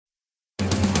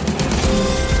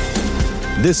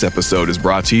This episode is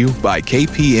brought to you by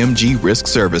KPMG Risk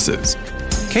Services.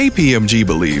 KPMG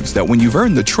believes that when you've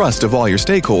earned the trust of all your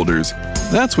stakeholders,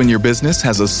 that's when your business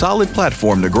has a solid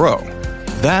platform to grow.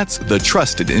 That's the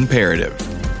trusted imperative.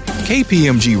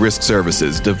 KPMG Risk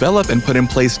Services develop and put in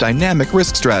place dynamic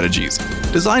risk strategies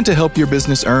designed to help your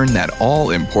business earn that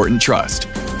all-important trust.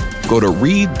 Go to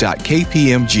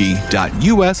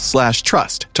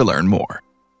read.kpmg.us/trust to learn more.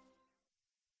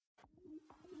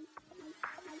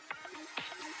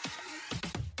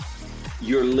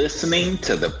 You're listening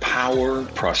to the Power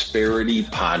Prosperity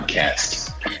Podcast.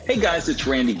 Hey guys, it's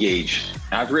Randy Gage.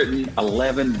 I've written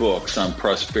 11 books on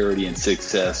prosperity and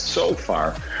success so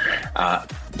far.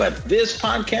 But this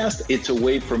podcast, it's a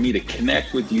way for me to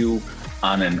connect with you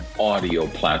on an audio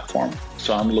platform.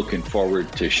 So I'm looking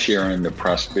forward to sharing the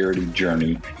prosperity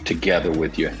journey together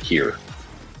with you here.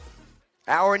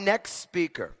 Our next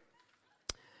speaker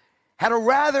had a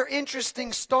rather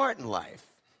interesting start in life.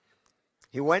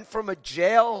 He went from a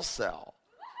jail cell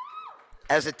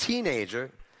as a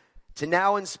teenager to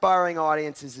now inspiring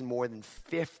audiences in more than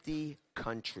 50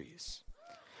 countries.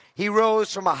 He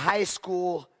rose from a high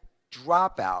school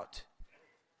dropout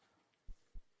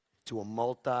to a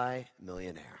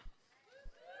multi-millionaire.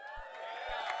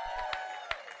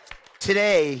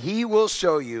 Today, he will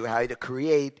show you how to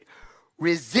create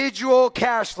residual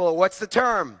cash flow. What's the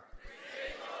term?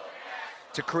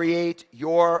 To create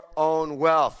your own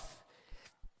wealth.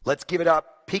 Let's give it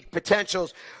up, peak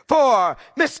potentials, for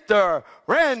Mr.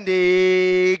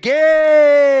 Randy Gage.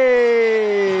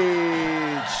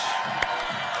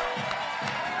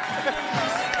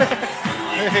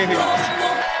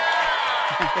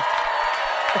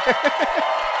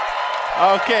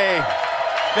 Okay,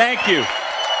 thank you.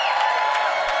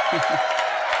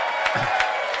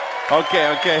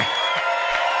 Okay.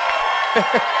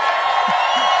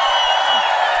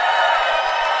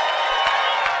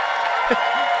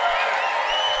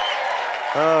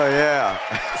 Oh, yeah.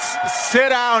 Sit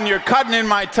down, you're cutting in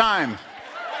my time.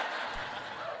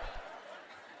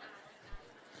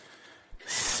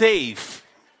 Safe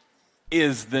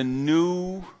is the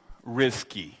new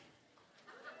risky.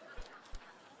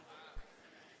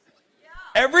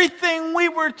 Everything we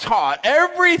were taught,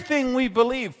 everything we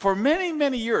believed for many,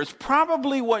 many years,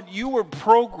 probably what you were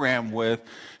programmed with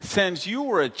since you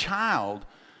were a child,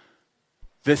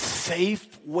 the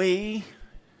safe way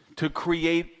to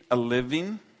create a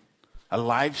living, a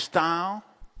lifestyle,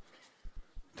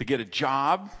 to get a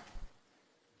job,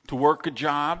 to work a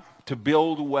job, to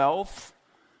build wealth,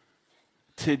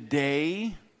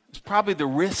 today is probably the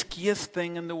riskiest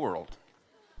thing in the world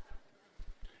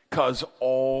because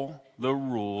all the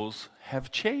rules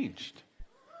have changed.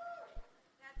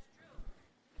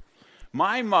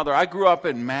 My mother, I grew up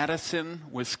in Madison,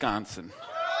 Wisconsin.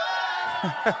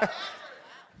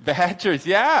 Badgers,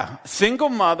 yeah. Single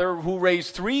mother who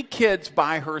raised 3 kids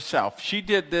by herself. She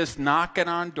did this knocking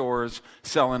on doors,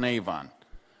 selling Avon.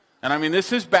 And I mean,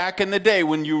 this is back in the day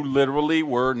when you literally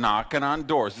were knocking on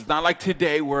doors. It's not like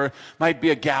today where it might be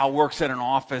a gal works at an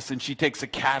office and she takes a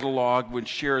catalog and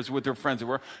shares with her friends at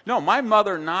work. No, my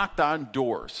mother knocked on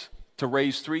doors to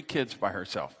raise 3 kids by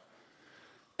herself.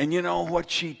 And you know what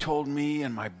she told me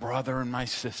and my brother and my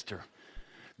sister?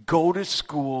 Go to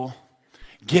school,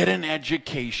 get an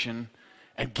education,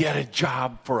 and get a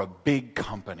job for a big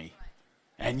company,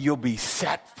 and you'll be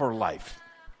set for life.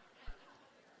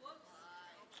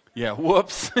 Yeah,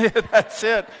 whoops. That's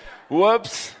it.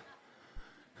 Whoops.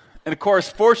 And of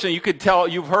course, fortunately, you could tell,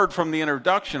 you've heard from the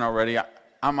introduction already,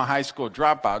 I'm a high school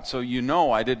dropout, so you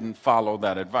know I didn't follow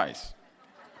that advice.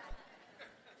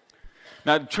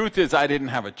 Now, the truth is I didn't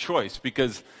have a choice,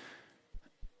 because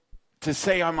to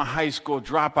say I'm a high school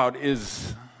dropout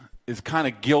is kind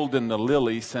of gilding the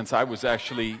lily, since I was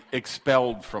actually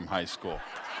expelled from high school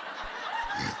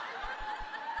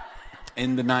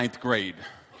in the 9th grade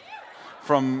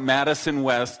from Madison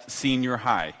West Senior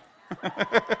High.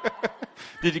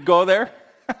 Did you go there?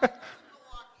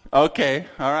 Okay,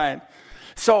 all right.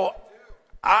 So,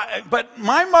 but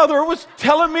my mother was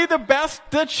telling me the best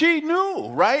that she knew,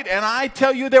 right? And I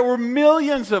tell you, there were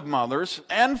millions of mothers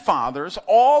and fathers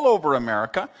all over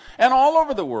America and all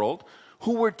over the world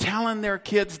who were telling their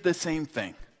kids the same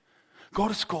thing. Go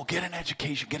to school, get an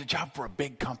education, get a job for a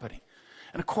big company.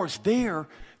 And of course, the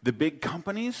big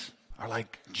companies are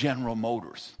like General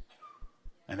Motors.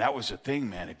 And that was the thing,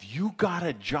 man. If you got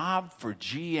a job for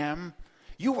GM,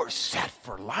 you were set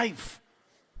for life.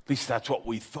 At least that's what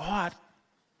we thought.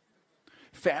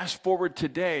 Fast forward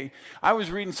today, I was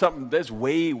reading something that's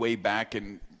way, way back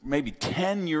in maybe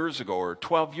 10 years ago or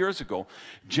 12 years ago.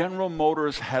 General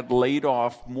Motors had laid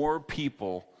off more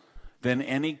people than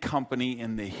any company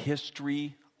in the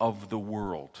history of the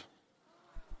world.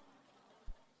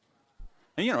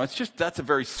 And, that's a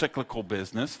very cyclical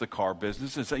business, the car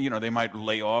business. It's, they might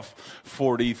lay off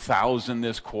 40,000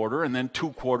 this quarter, and then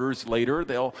 2 quarters later,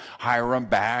 they'll hire them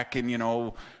back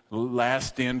and,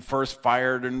 last in, first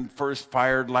fired, and first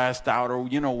fired, last out, or,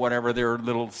 whatever their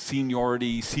little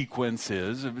seniority sequence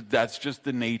is. That's just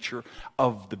the nature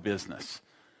of the business.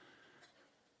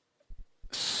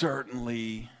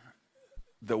 Certainly,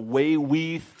 the way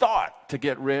we thought to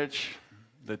get rich,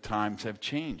 the times have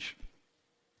changed.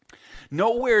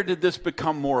 Nowhere did this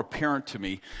become more apparent to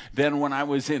me than when I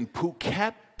was in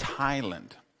Phuket,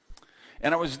 Thailand.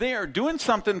 And I was there doing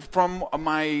something from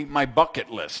my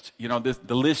bucket list,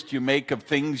 the list you make of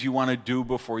things you want to do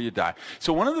before you die.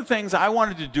 So one of the things I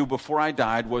wanted to do before I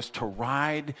died was to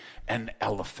ride an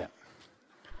elephant.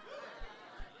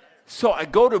 So I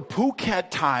go to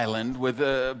Phuket, Thailand with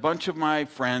a bunch of my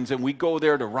friends, and we go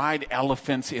there to ride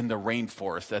elephants in the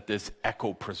rainforest at this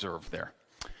eco preserve there.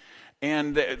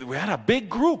 And we had a big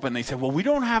group, and they said, well, we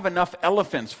don't have enough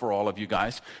elephants for all of you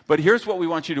guys, but here's what we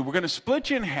want you to do. We're going to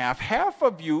split you in half. Half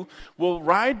of you will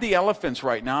ride the elephants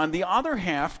right now, and the other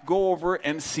half go over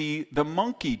and see the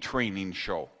monkey training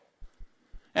show.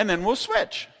 And then we'll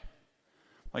switch.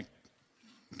 Like,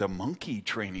 the monkey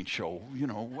training show,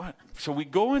 what? So we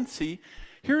go and see.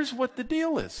 Here's what the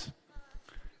deal is.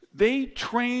 They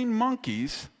train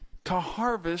monkeys to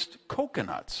harvest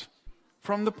coconuts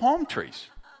from the palm trees.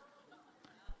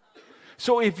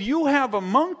 So if you have a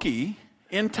monkey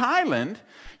in Thailand,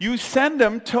 you send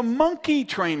them to monkey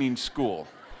training school.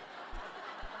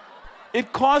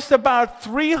 It costs about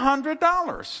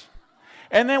 $300.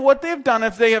 And then what they've done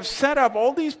is they have set up,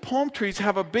 all these palm trees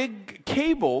have a big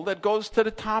cable that goes to the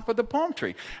top of the palm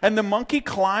tree. And the monkey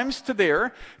climbs to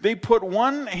there. They put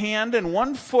one hand and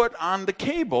one foot on the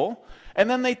cable, and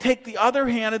then they take the other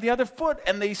hand and the other foot,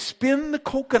 and they spin the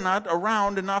coconut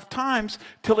around enough times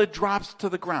till it drops to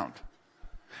the ground.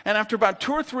 And after about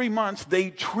 2 or 3 months, they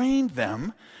trained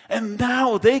them, and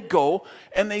now they go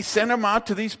and they send them out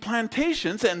to these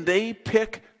plantations, and they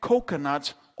pick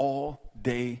coconuts all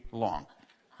day long.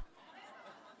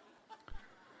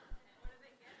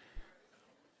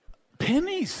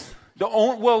 Pennies. The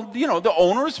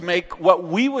owners make what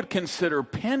we would consider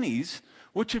pennies,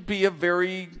 which would be a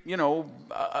very,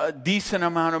 a decent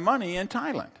amount of money in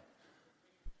Thailand.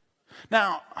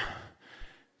 Now,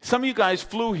 some of you guys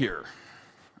flew here.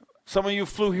 Some of you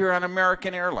flew here on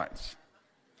American Airlines.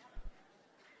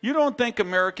 You don't think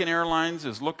American Airlines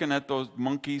is looking at those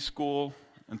monkey school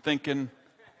and thinking,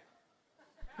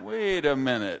 wait a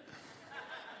minute.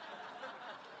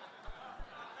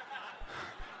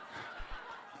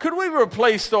 Could we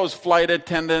replace those flight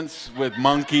attendants with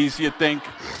monkeys, you think?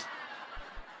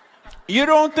 You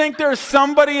don't think there's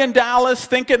somebody in Dallas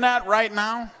thinking that right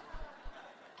now?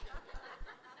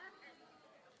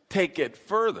 Take it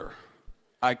further.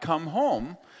 I come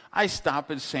home, I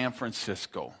stop in San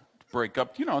Francisco, break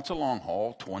up, it's a long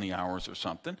haul, 20 hours or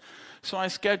something. So I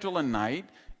schedule a night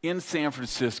in San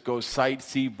Francisco,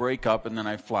 sightsee, break up, and then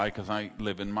I fly because I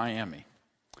live in Miami.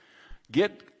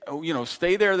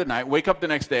 Stay there the night, wake up the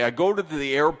next day. I go to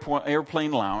the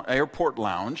airport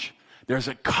lounge. There's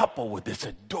a couple with this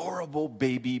adorable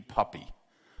baby puppy.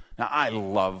 Now, I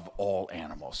love all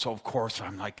animals. So, of course,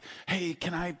 I'm like, hey,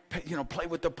 can I, play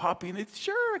with the puppy? And it's,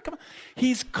 sure, come on.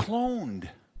 He's cloned.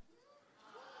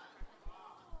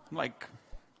 I'm like,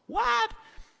 what?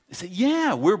 They said,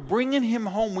 yeah, we're bringing him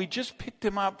home. We just picked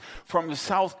him up from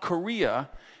South Korea.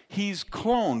 He's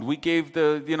cloned. We gave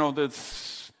the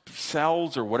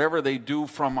cells or whatever they do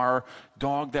from our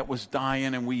dog that was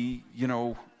dying, and we,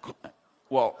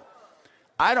 well,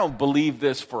 I don't believe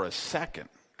this for a second.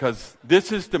 Because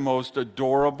this is the most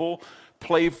adorable,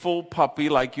 playful puppy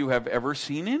like you have ever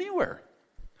seen anywhere.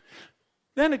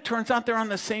 Then it turns out they're on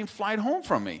the same flight home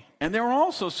from me. And they're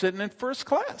also sitting in first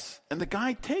class. And the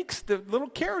guy takes the little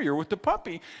carrier with the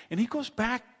puppy, and he goes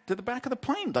back to the back of the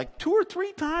plane like 2 or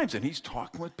 3 times. And he's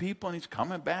talking with people, and he's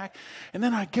coming back. And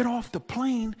then I get off the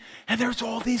plane, and there's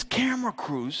all these camera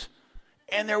crews.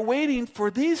 And they're waiting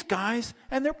for these guys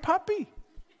and their puppy.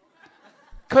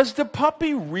 Because the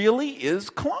puppy really is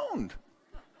cloned.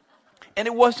 And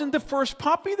it wasn't the first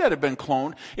puppy that had been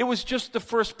cloned. It was just the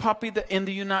first puppy in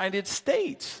the United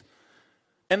States.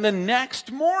 And the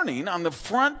next morning, on the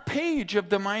front page of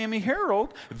the Miami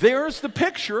Herald, there's the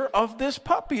picture of this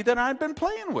puppy that I'd been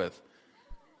playing with.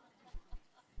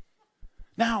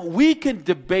 Now, we can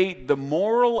debate the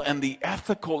moral and the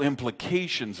ethical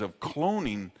implications of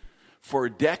cloning for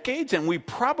decades, and we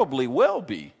probably will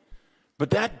be. But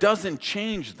that doesn't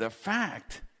change the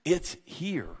fact it's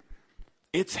here.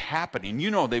 It's happening. You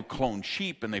know, they've cloned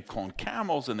sheep and they've cloned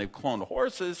camels and they've cloned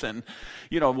horses, and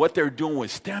you know what they're doing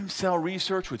with stem cell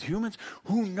research with humans.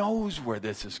 Who knows where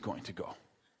this is going to go?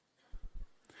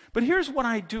 But here's what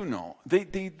I do know.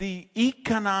 The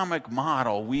economic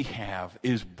model we have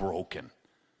is broken.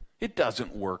 It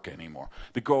doesn't work anymore.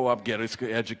 To grow up, get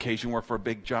an education, work for a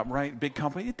big job, right? Big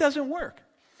company. It doesn't work.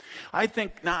 I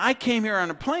came here on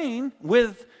a plane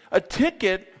with a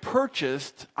ticket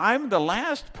purchased. I'm the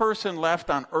last person left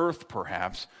on earth,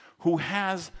 perhaps, who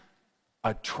has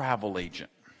a travel agent.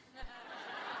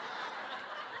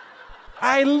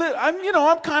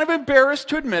 I'm kind of embarrassed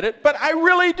to admit it, but I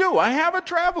really do. I have a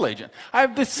travel agent. I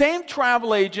have the same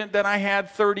travel agent that I had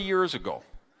 30 years ago.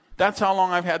 That's how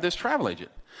long I've had this travel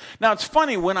agent. Now, it's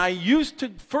funny, when I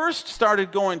first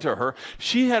started going to her,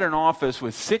 she had an office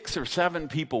with 6 or 7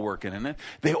 people working in it.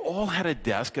 They all had a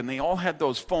desk, and they all had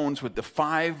those phones with the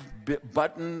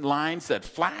 5-button lines that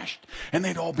flashed, and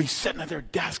they'd all be sitting at their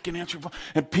desk and answering phones,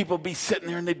 and people would be sitting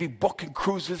there, and they'd be booking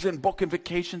cruises and booking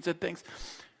vacations and things.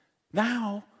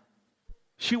 Now,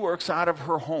 she works out of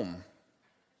her home.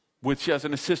 She has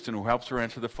an assistant who helps her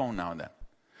answer the phone now and then.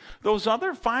 Those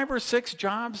other 5 or 6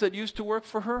 jobs that used to work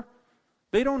for her,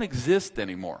 they don't exist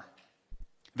anymore.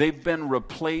 They've been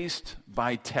replaced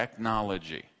by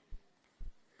technology.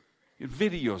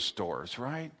 Video stores,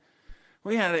 right?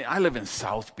 I live in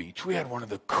South Beach. We had one of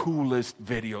the coolest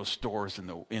video stores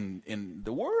in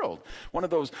the world. One of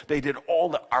those, they did all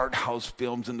the art house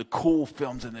films and the cool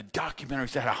films and the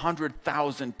documentaries. They had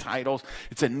 100,000 titles.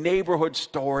 It's a neighborhood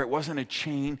store. It wasn't a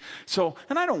chain. So,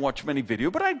 and I don't watch many video,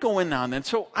 but I'd go in now and then.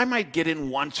 So I might get in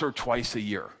once or twice a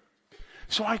year.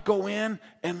 So I go in,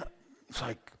 and it's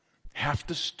like half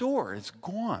the store is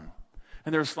gone.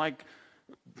 And there's like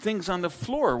things on the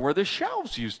floor where the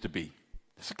shelves used to be.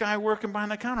 There's a guy working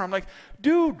behind the counter. I'm like,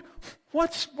 dude,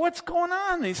 what's going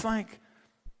on? And he's like,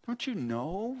 don't you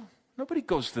know? Nobody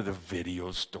goes to the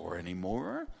video store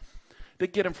anymore. They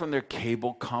get them from their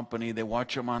cable company. They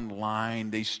watch them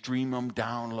online. They stream them,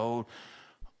 download.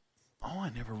 Oh,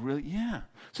 I never really, yeah.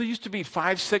 So it used to be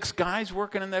 5, 6 guys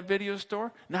working in that video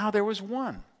store. Now there was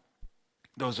one.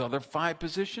 Those other 5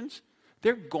 positions,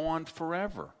 they're gone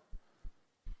forever.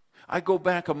 I go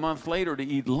back a month later to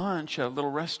eat lunch at a little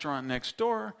restaurant next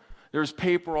door. There's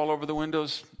paper all over the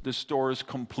windows. The store is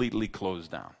completely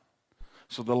closed down.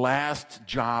 So the last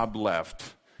job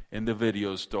left in the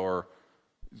video store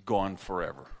is gone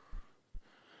forever.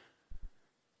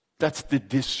 That's the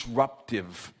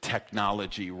disruptive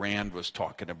technology Rand was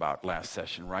talking about last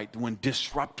session, right? When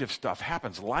disruptive stuff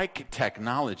happens, like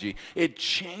technology, it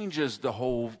changes the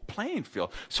whole playing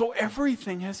field. So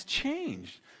everything has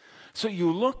changed. So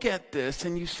you look at this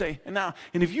and you say, and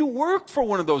if you work for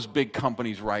one of those big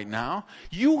companies right now,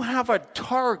 you have a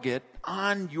target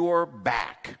on your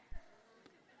back.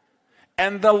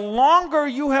 And the longer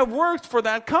you have worked for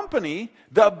that company,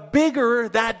 the bigger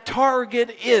that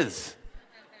target is.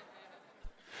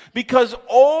 Because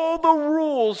all the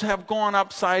rules have gone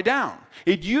upside down.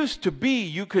 It used to be,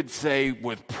 you could say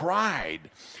with pride,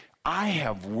 I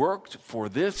have worked for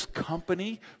this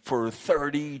company for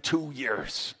 32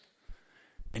 years.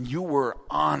 And you were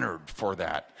honored for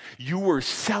that. You were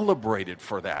celebrated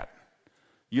for that.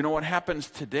 You know what happens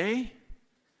today?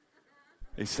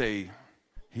 They say,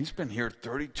 he's been here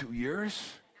 32 years?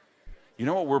 You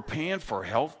know what we're paying for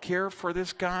health care for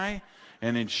this guy?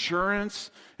 And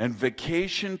insurance and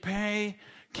vacation pay.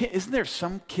 Isn't there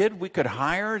some kid we could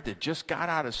hire that just got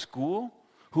out of school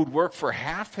who'd work for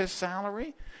half his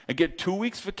salary and get 2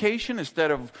 weeks vacation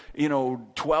instead of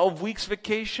 12 weeks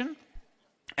vacation,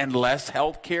 and less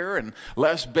health care and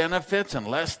less benefits and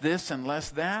less this and less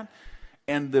that?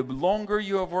 And the longer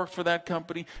you have worked for that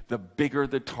company, the bigger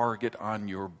the target on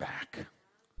your back.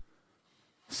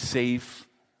 Safe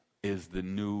is the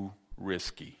new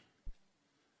risky.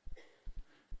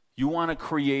 You want to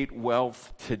create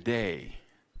wealth today,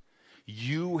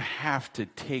 you have to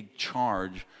take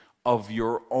charge of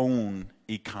your own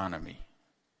economy.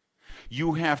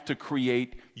 You have to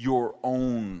create your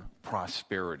own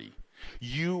prosperity.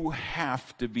 You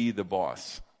have to be the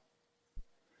boss.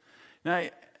 Now,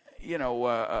 he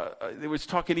was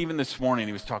talking even this morning,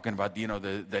 he was talking about,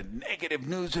 the negative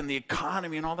news in the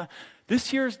economy and all that.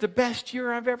 This year is the best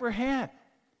year I've ever had.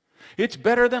 It's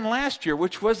better than last year,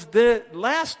 which was the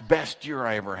last best year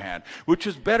I ever had, which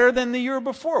was better than the year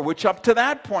before, which up to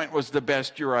that point was the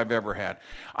best year I've ever had.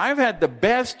 I've had the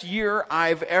best year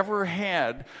I've ever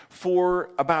had for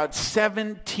about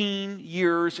 17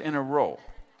 years in a row.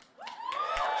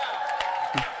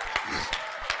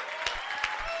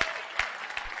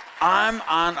 I'm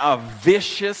on a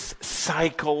vicious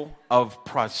cycle of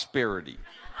prosperity.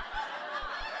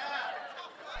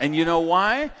 And you know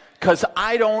why? Because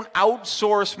I don't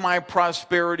outsource my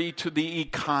prosperity to the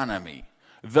economy,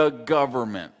 the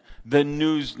government, the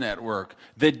news network,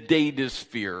 the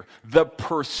datasphere, the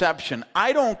perception.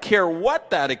 I don't care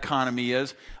what that economy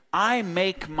is. I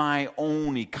make my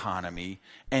own economy,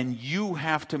 and you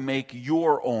have to make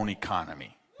your own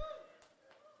economy.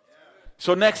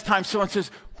 So next time someone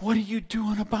says, what are you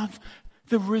doing about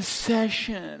the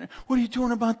recession? What are you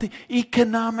doing about the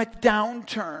economic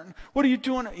downturn? What are you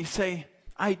doing? You say,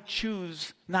 I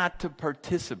choose not to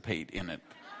participate in it.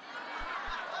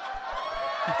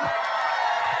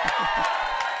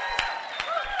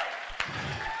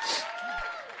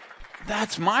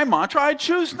 That's my mantra. I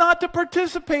choose not to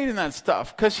participate in that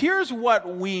stuff. Because here's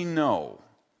what we know.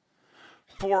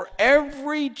 For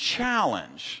every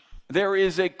challenge, there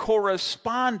is a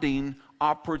corresponding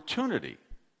opportunity.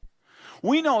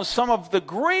 We know some of the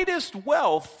greatest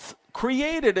wealth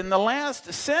created in the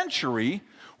last century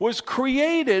was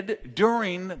created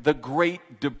during the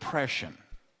Great Depression.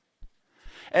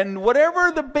 And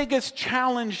whatever the biggest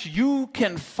challenge you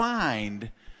can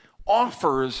find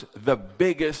offers the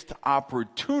biggest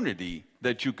opportunity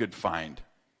that you could find.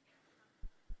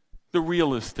 The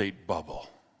real estate bubble.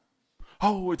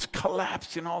 Oh, it's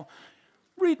collapsing all.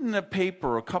 Reading the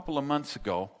paper a couple of months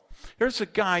ago, here's a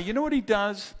guy, you know what he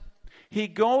does? He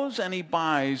goes and he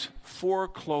buys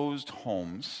foreclosed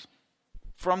homes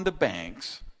from the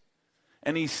banks,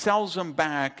 and he sells them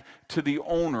back to the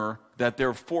owner that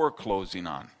they're foreclosing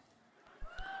on.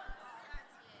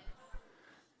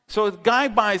 So the guy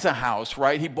buys a house,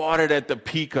 right? He bought it at the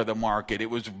peak of the market. It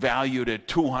was valued at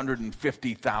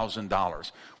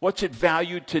 $250,000. What's it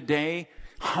valued today?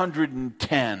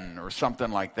 110 or something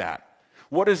like that.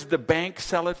 What does the bank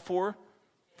sell it for?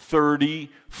 30,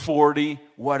 40,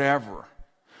 whatever.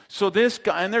 So this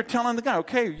guy, and they're telling the guy,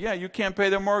 okay, yeah, you can't pay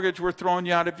the mortgage, we're throwing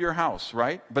you out of your house,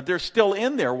 right? But they're still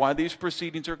in there while these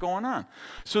proceedings are going on.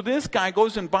 So this guy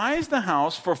goes and buys the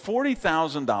house for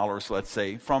 $40,000, let's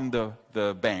say, from the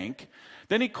bank.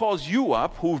 Then he calls you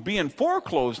up, who's being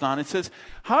foreclosed on, and says,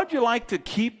 how'd you like to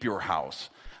keep your house?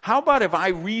 How about if I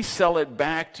resell it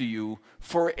back to you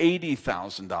for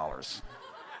 $80,000?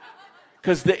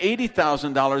 Because the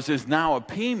 $80,000 is now a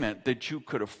payment that you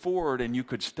could afford and you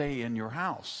could stay in your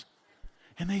house.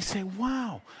 And they say,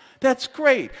 wow, that's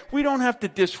great. We don't have to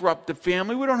disrupt the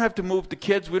family. We don't have to move the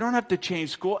kids. We don't have to change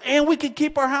school. And we can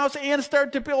keep our house and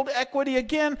start to build equity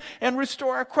again and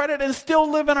restore our credit and still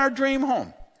live in our dream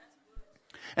home.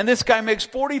 And this guy makes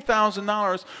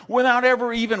 $40,000 without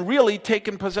ever even really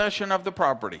taking possession of the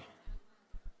property.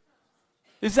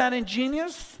 Is that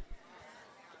ingenious?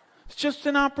 It's just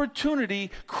an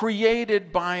opportunity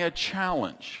created by a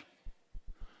challenge.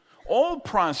 All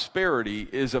prosperity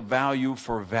is a value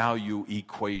for value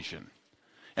equation.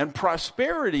 And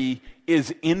prosperity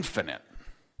is infinite.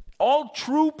 All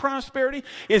true prosperity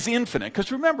is infinite. Because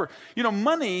remember,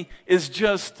 money is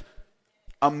just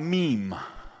a meme,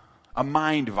 a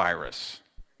mind virus.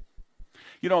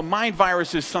 A mind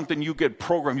virus is something you get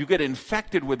programmed. You get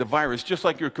infected with the virus, just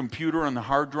like your computer on the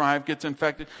hard drive gets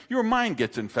infected. Your mind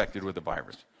gets infected with the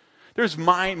virus. There's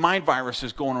mind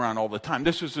viruses going around all the time.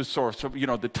 This was the source of,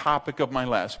 the topic of my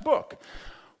last book.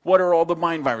 What are all the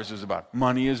mind viruses about?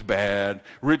 Money is bad.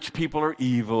 Rich people are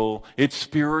evil. It's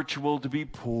spiritual to be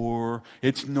poor.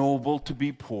 It's noble to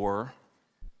be poor.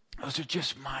 Those are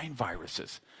just mind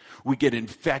viruses. We get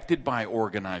infected by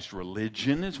organized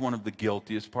religion is one of the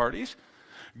guiltiest parties.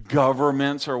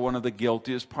 Governments are one of the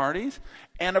guiltiest parties.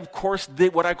 And of course,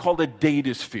 what I call the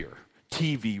data sphere.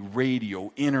 TV,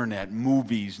 radio, internet,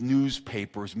 movies,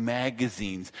 newspapers,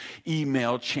 magazines,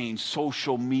 email chains,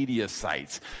 social media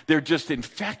sites. They're just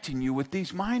infecting you with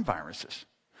these mind viruses.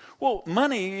 Well,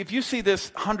 money, if you see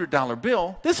this $100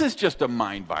 bill, this is just a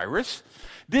mind virus.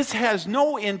 This has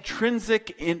no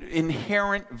intrinsic,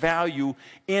 inherent value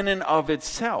in and of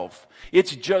itself.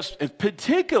 It's just,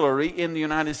 particularly in the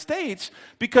United States,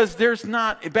 because there's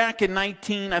not, back in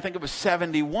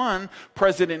 1971,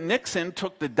 President Nixon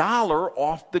took the dollar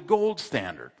off the gold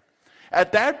standard.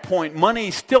 At that point, money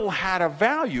still had a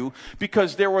value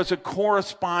because there was a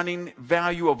corresponding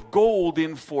value of gold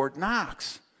in Fort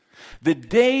Knox. The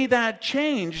day that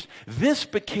changed, this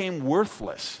became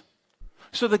worthless.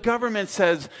 So the government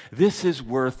says, this is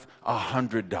worth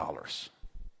 $100.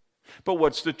 But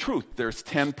what's the truth? There's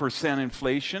 10%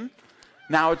 inflation.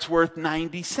 Now it's worth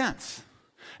 90 cents.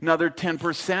 Another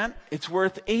 10%, it's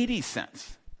worth 80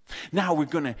 cents. Now we're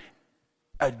going to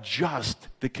adjust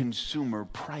the consumer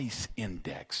price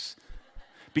index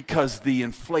because the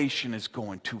inflation is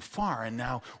going too far, and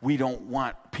now we don't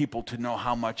want people to know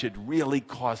how much it really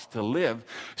costs to live.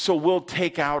 So we'll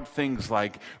take out things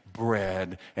like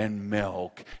bread and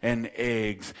milk and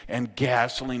eggs and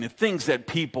gasoline and things that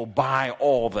people buy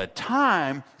all the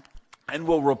time, and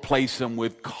we'll replace them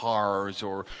with cars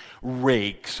or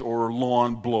rakes or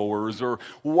lawn blowers or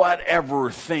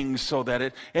whatever things, so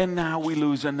that and now we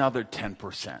lose another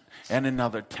 10% and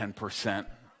another 10%.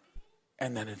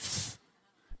 And then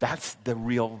that's the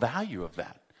real value of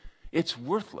that. It's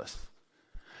worthless.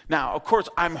 Now, of course,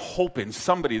 I'm hoping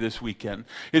somebody this weekend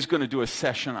is going to do a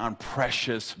session on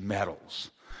precious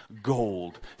metals,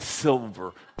 gold,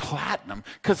 silver, platinum,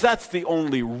 because that's the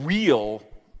only real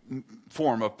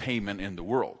form of payment in the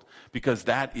world. Because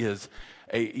that is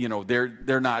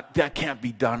that can't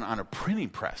be done on a printing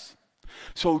press.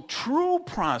 So true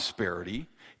prosperity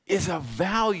is a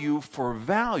value for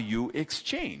value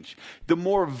exchange. The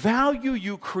more value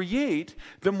you create,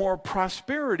 the more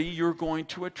prosperity you're going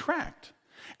to attract.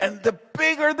 And the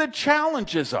bigger the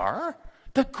challenges are,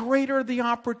 the greater the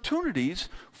opportunities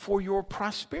for your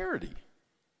prosperity.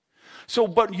 So,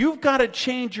 but you've got to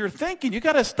change your thinking. You've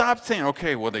got to stop saying,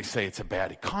 okay, well, they say it's a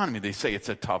bad economy. They say it's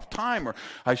a tough time, or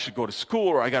I should go to school,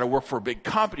 or I got to work for a big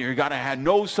company, or you got to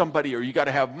know somebody, or you got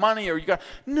to have money, or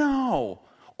No.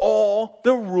 All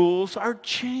the rules are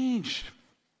changed.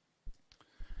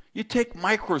 You take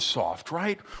Microsoft,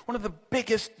 right? One of the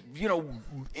biggest,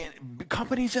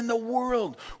 companies in the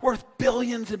world, worth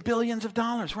billions and billions of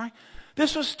dollars, right?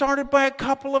 This was started by a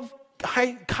couple of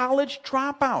college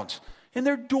dropouts in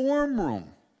their dorm room.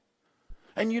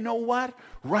 And you know what?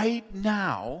 Right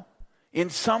now, in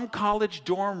some college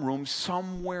dorm room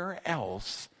somewhere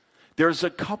else, there's a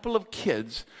couple of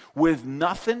kids with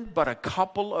nothing but a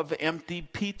couple of empty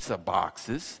pizza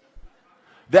boxes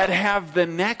that have the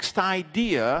next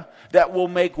idea that will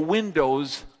make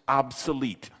Windows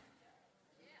obsolete.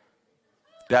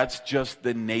 That's just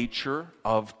the nature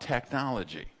of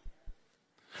technology.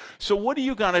 So what are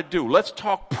you going to do? Let's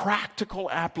talk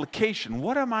practical application.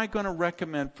 What am I going to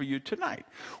recommend for you tonight?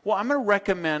 Well, I'm going to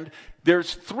recommend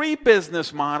there's 3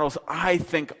 business models I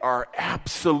think are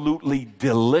absolutely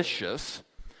delicious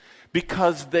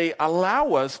because they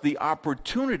allow us the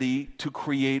opportunity to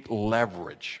create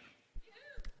leverage.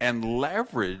 And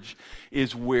leverage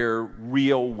is where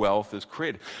real wealth is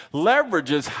created.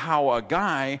 Leverage is how a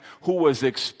guy who was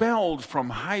expelled from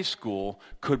high school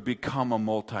could become a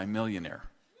multimillionaire.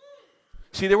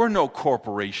 See, there were no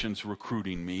corporations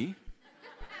recruiting me.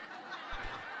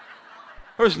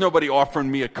 There was nobody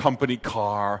offering me a company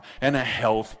car and a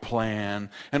health plan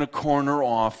and a corner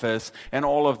office and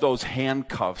all of those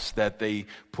handcuffs that they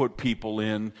put people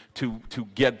in to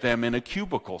get them in a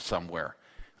cubicle somewhere.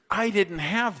 I didn't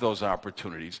have those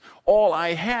opportunities. All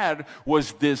I had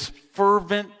was this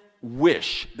fervent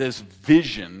wish, this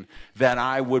vision that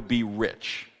I would be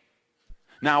rich.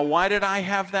 Now, why did I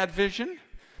have that vision?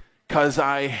 Because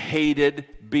I hated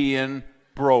being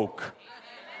broke.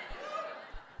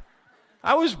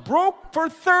 I was broke for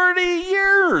 30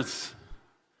 years.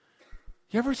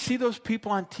 You ever see those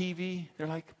people on TV?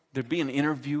 They're being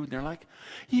interviewed. They're like,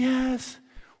 yes,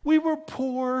 we were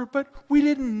poor, but we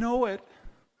didn't know it.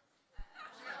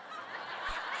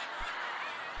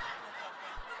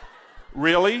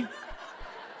 Really?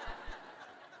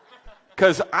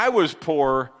 Because I was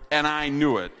poor and I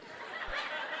knew it.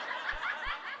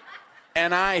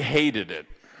 And I hated it.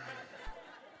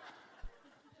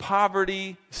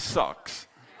 Poverty sucks.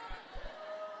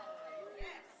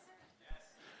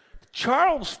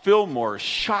 Charles Fillmore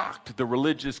shocked the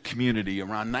religious community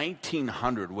around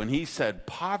 1900 when he said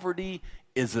poverty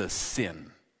is a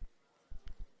sin.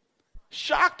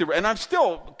 Shocked, and I'm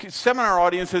still, seminar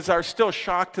audiences are still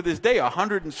shocked to this day,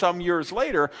 100 and some years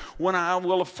later, when I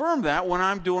will affirm that when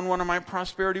I'm doing one of my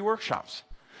prosperity workshops.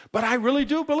 But I really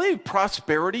do believe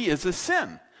prosperity is a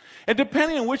sin. And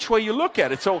depending on which way you look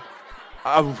at it, so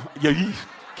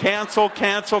cancel.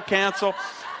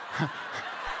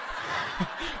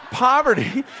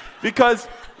 Poverty, because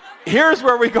here's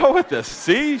where we go with this.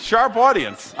 See, sharp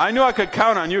audience. I knew I could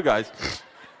count on you guys.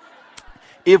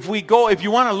 If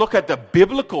you want to look at the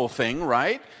biblical thing,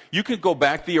 right, you can go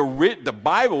back. The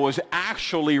Bible was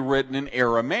actually written in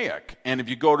Aramaic. And if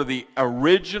you go to the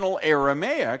original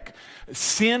Aramaic,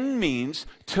 sin means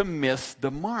to miss the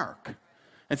mark.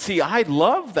 And see, I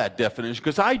love that definition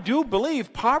because I do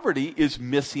believe poverty is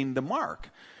missing the mark.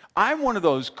 I'm one of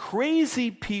those crazy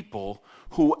people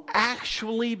who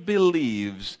actually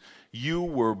believes you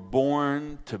were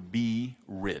born to be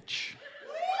rich.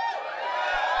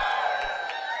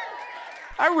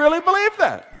 I really believe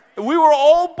that. We were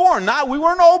all born. We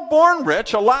weren't all born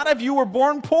rich. A lot of you were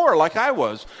born poor, like I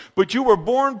was. But you were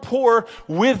born poor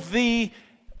with the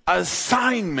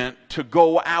assignment to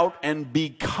go out and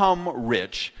become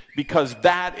rich, because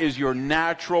that is your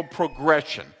natural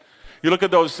progression. You look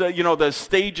at those, the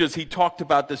stages he talked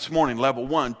about this morning, level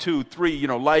 1, 2, 3,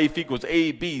 life equals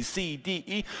A, B, C, D,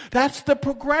 E. That's the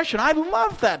progression. I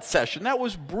love that session. That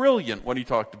was brilliant what he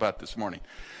talked about this morning.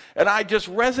 And I just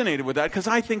resonated with that, because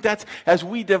I think that's, as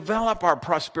we develop our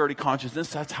prosperity consciousness,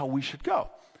 that's how we should go.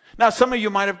 Now, some of you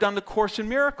might have done the Course in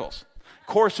Miracles.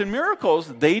 Course in Miracles,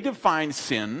 they define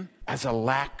sin as a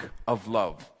lack of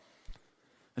love.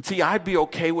 And see, I'd be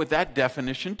okay with that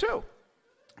definition too,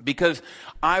 because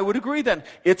I would agree that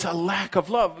it's a lack of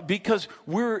love, because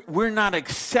we're not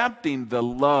accepting the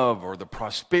love or the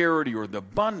prosperity or the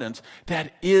abundance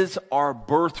that is our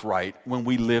birthright when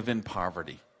we live in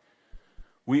poverty.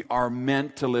 We are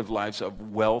meant to live lives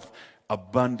of wealth,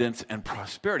 abundance, and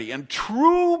prosperity. And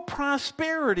true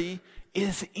prosperity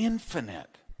is infinite.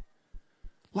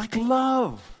 Like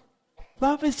love.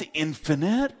 Love is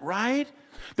infinite, right?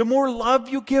 The more love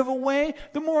you give away,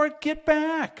 the more it get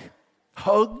back.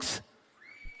 Hugs.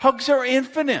 Hugs are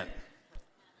infinite.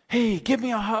 Hey, give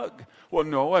me a hug. Well,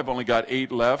 no, I've only got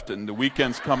 8 left and the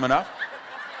weekend's coming up.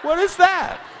 What is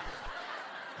that?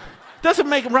 Doesn't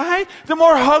make it right. The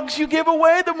more hugs you give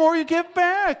away, the more you give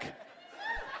back.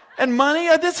 And money,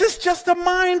 this is just a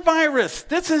mind virus.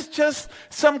 This is just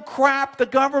some crap the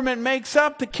government makes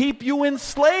up to keep you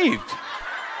enslaved.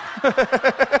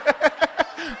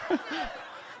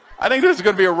 I think there's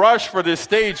going to be a rush for this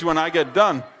stage when I get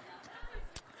done.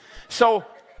 So,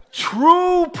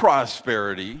 true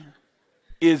prosperity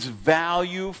is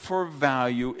value for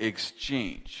value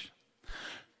exchange.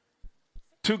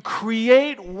 To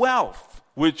create wealth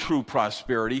with true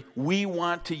prosperity, we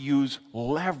want to use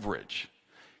leverage.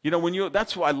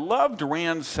 That's why I loved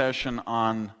Rand's session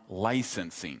on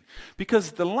licensing,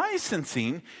 because the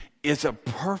licensing is a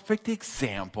perfect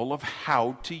example of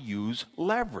how to use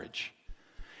leverage.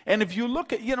 And if you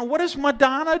look at, what does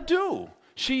Madonna do?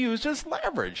 She uses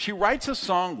leverage. She writes a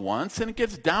song once and it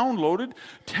gets downloaded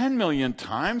 10 million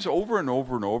times over and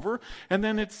over and over. And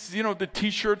then it's, the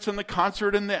t-shirts and the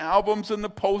concert and the albums and the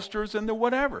posters and the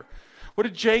whatever. What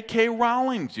did J.K.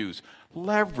 Rowling use?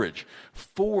 Leverage.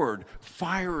 Ford,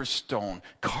 Firestone,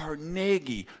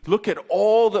 Carnegie. Look at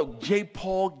all the J.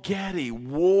 Paul Getty,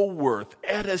 Woolworth,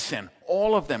 Edison,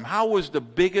 all of them. How was the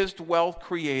biggest wealth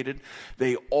created?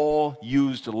 They all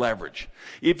used leverage.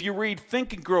 If you read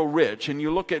Think and Grow Rich and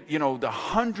you look at, the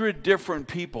 100 different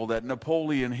people that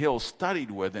Napoleon Hill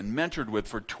studied with and mentored with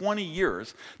for 20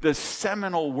 years, the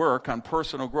seminal work on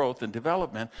personal growth and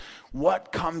development,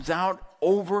 what comes out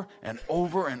over and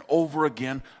over and over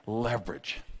again?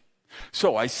 Leverage.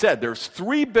 So I said there's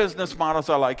 3 business models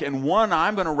I like, and one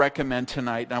I'm going to recommend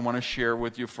tonight and I want to share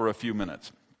with you for a few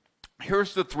minutes.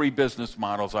 Here's the 3 business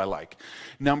models I like.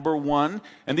 Number 1,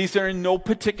 and these are in no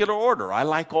particular order. I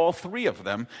like all 3 of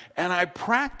them, and I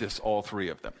practice all 3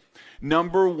 of them.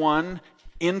 Number 1,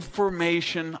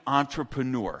 information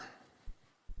entrepreneur.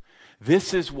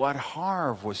 This is what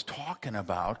Harv was talking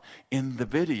about in the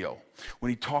video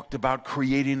when he talked about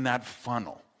creating that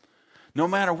funnel. No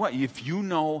matter what, if you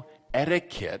know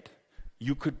etiquette,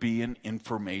 you could be an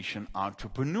information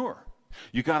entrepreneur.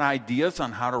 You got ideas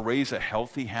on how to raise a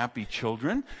healthy, happy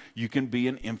children, you can be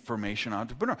an information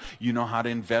entrepreneur. You know how to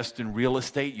invest in real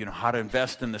estate, you know how to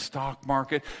invest in the stock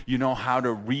market, you know how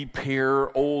to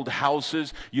repair old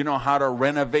houses, you know how to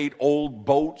renovate old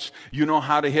boats, you know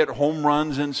how to hit home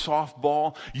runs in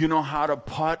softball, you know how to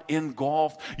putt in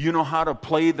golf, you know how to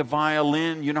play the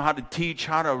violin, you know how to teach,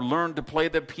 how to learn to play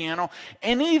the piano.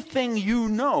 Anything you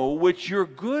know which you're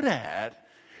good at,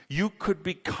 you could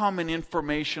become an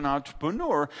information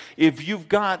entrepreneur if you've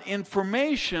got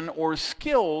information or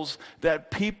skills that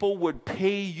people would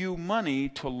pay you money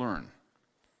to learn.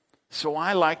 So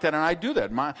I like that, and I do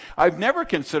that. I've never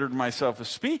considered myself a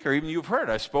speaker. Even you've heard,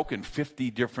 I spoke in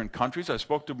 50 different countries. I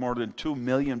spoke to more than 2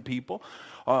 million people,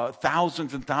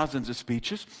 thousands and thousands of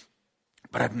speeches.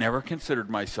 But I've never considered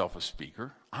myself a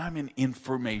speaker. I'm an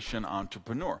information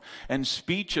entrepreneur. And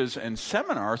speeches and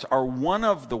seminars are one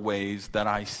of the ways that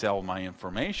I sell my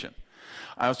information.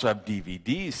 I also have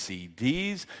DVDs,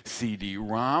 CDs,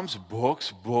 CD-ROMs,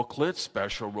 books, booklets,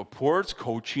 special reports,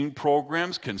 coaching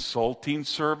programs, consulting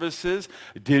services,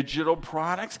 digital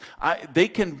products.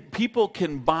 People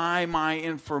can buy my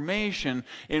information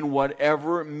in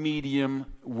whatever medium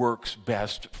works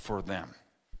best for them.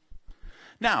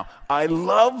 Now, I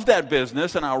love that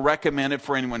business, and I'll recommend it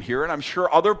for anyone here, and I'm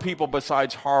sure other people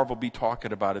besides Harv will be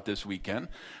talking about it this weekend.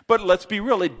 But let's be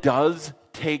real, it does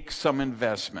take some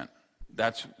investment.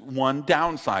 That's one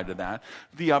downside of that.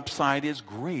 The upside is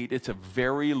great. It's a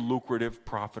very lucrative,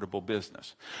 profitable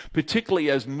business,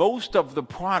 particularly as most of the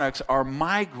products are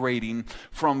migrating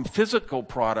from physical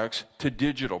products to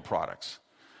digital products.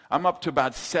 I'm up to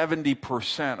about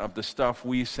 70% of the stuff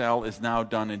we sell is now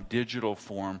done in digital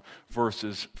form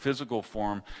versus physical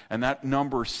form, and that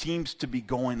number seems to be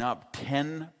going up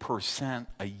 10%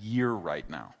 a year right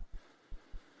now.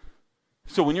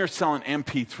 So when you're selling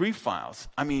MP3 files,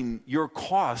 I mean, your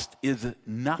cost is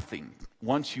nothing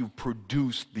once you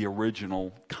produce the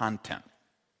original content.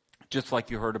 Just like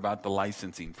you heard about the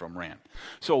licensing from Rand.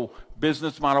 So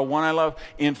business model 1 I love,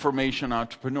 information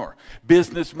entrepreneur.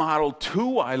 Business model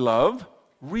 2 I love,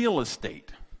 real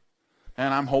estate.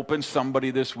 And I'm hoping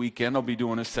somebody this weekend will be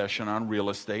doing a session on real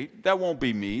estate. That won't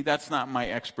be me. That's not my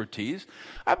expertise.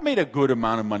 I've made a good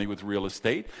amount of money with real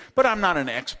estate, but I'm not an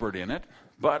expert in it.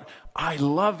 But I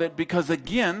love it because,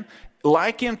 again,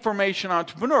 like information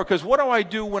entrepreneur, because what do I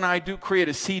do when I do create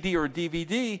a CD or a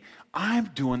DVD? I'm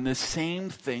doing the same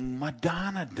thing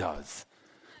Madonna does,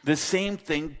 the same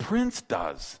thing Prince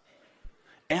does.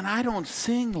 And I don't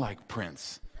sing like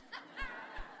Prince.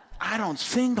 I don't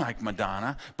sing like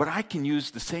Madonna, but I can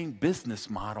use the same business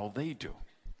model they do.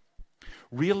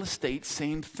 Real estate,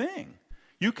 same thing.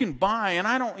 You can buy, and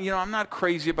I'm not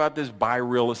crazy about this buy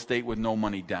real estate with no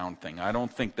money down thing. I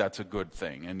don't think that's a good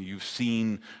thing, and you've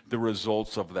seen the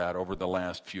results of that over the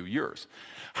last few years.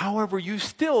 However, you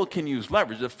still can use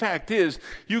leverage. The fact is,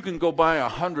 you can go buy a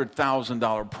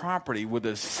 $100,000 property with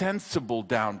a sensible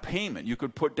down payment. You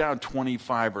could put down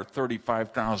 $25,000 or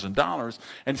 $35,000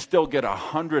 and still get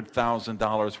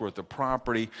 $100,000 worth of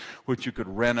property, which you could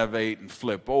renovate and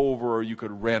flip over, or you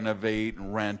could renovate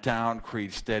and rent out and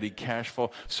create steady cash flow.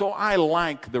 So I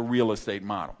like the real estate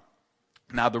model.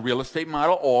 Now, the real estate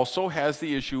model also has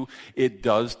the issue, it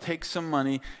does take some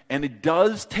money, and it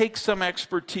does take some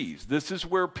expertise. This is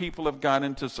where people have got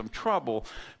into some trouble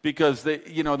because there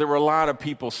were a lot of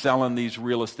people selling these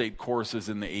real estate courses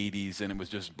in the 80s, and it was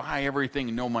just buy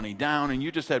everything, no money down, and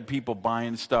you just had people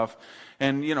buying stuff.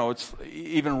 And, it's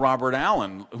even Robert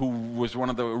Allen, who was one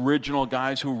of the original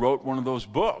guys who wrote one of those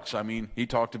books. I mean, he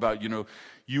talked about,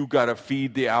 you got to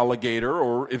feed the alligator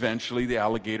or eventually the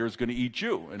alligator is going to eat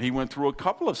you. And he went through a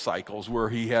couple of cycles where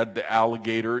he had the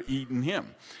alligator eating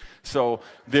him. So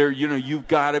you've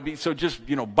got to be, just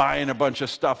buying a bunch of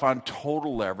stuff on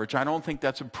total leverage, I don't think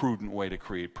that's a prudent way to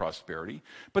create prosperity.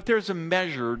 But there's a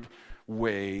measured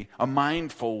way, a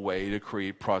mindful way to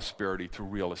create prosperity through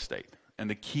real estate. And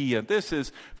the key of this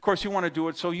is, of course, you want to do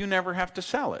it so you never have to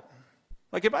sell it.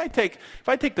 Like if I take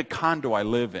the condo I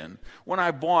live in, when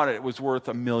I bought it, it was worth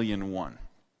 $1.1 million.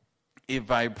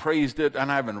 If I appraised it, and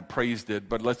I haven't appraised it,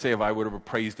 but let's say if I would have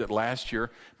appraised it last year,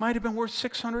 it might have been worth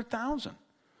 $600,000.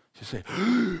 You say,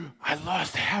 I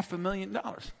lost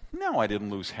 $500,000. No, I didn't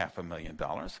lose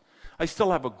 $500,000. I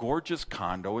still have a gorgeous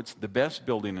condo. It's the best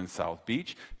building in South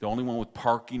Beach, the only one with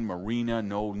parking, marina,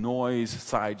 no noise,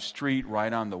 side street,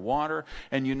 right on the water.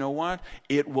 And you know what?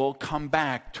 It will come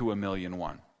back to $1.1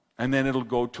 million. And then it'll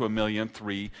go to $1.3 million,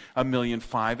 $1.5 million,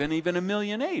 and even $1.8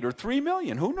 million or $3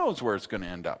 million. Who knows where it's going to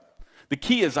end up? The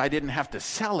key is I didn't have to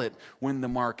sell it when the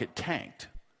market tanked,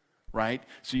 right?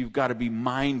 So you've got to be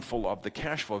mindful of the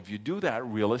cash flow. If you do that,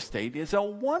 real estate is a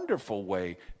wonderful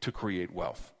way to create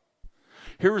wealth.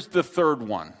 Here's the third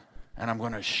one, and I'm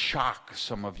going to shock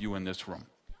some of you in this room.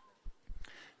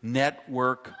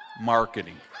 Network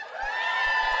marketing.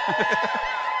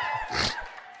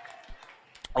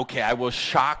 Okay, I will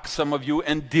shock some of you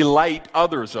and delight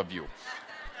others of you.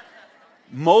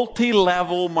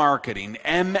 Multi-level marketing,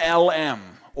 MLM,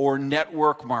 or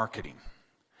network marketing,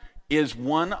 is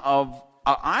one of,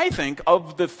 I think,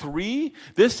 of the three,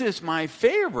 this is my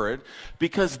favorite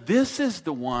because this is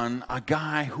the one, a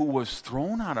guy who was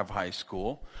thrown out of high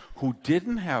school, who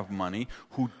didn't have money,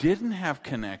 who didn't have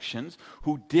connections,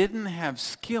 who didn't have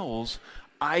skills.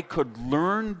 I could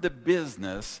learn the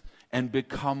business and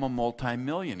become a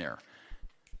multimillionaire.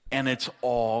 And it's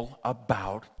all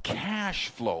about cash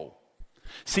flow.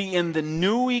 See, in the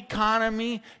new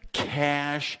economy,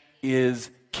 cash is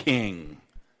king.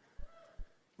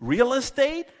 Real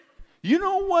estate? You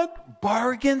know what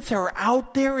bargains are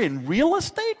out there in real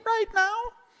estate right now?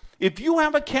 If you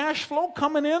have a cash flow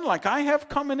coming in, like I have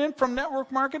coming in from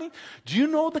network marketing, do you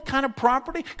know the kind of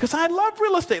property? Because I love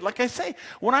real estate. Like I say,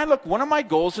 when I look, one of my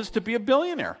goals is to be a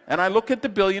billionaire. And I look at the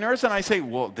billionaires and I say,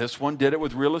 well, this one did it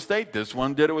with real estate. This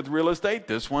one did it with real estate.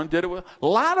 This one did it with, a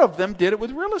lot of them did it with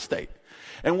real estate.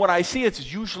 And what I see,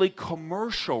 it's usually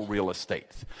commercial real estate.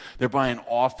 They're buying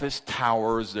office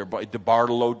towers.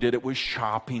 DeBartolo did it with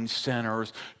shopping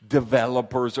centers.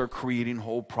 Developers are creating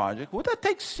whole projects. Well, that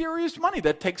takes serious money.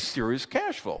 That takes serious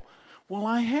cash flow. Well,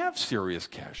 I have serious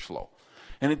cash flow.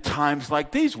 And at times like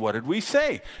these, what did we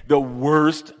say? The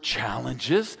worst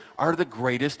challenges are the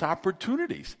greatest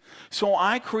opportunities. So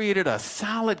I created a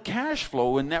solid cash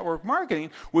flow in network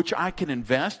marketing, which I can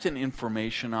invest in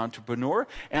information entrepreneur,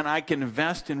 and I can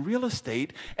invest in real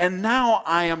estate, and now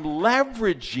I am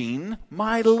leveraging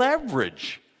my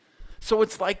leverage. So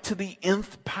it's like to the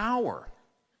nth power.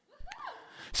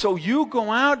 So you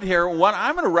go out here, what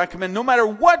I'm going to recommend, no matter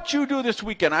what you do this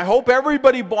weekend, I hope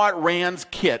everybody bought Rand's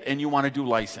kit and you want to do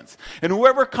license. And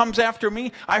whoever comes after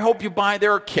me, I hope you buy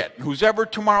their kit. Who's ever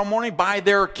tomorrow morning, buy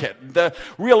their kit. The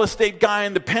real estate guy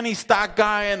and the penny stock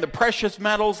guy and the precious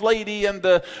metals lady and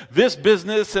the this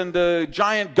business and the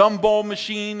giant gumball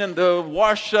machine and the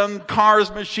wash on cars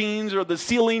machines or the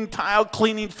ceiling tile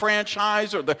cleaning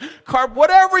franchise or the car,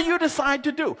 whatever you decide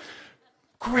to do.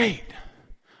 Great.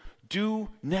 Do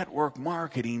network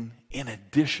marketing in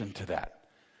addition to that.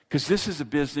 Because this is a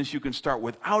business you can start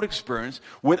without experience,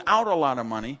 without a lot of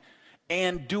money,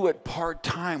 and do it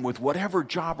part-time with whatever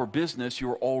job or business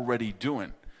you're already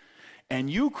doing. And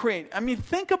you create,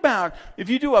 think about if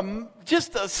you do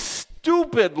just a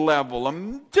stupid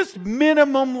level, just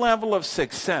minimum level of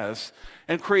success,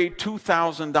 and create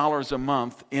 $2,000 a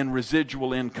month in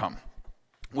residual income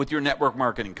with your network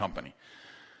marketing company.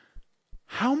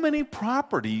 How many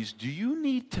properties do you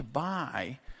need to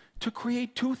buy to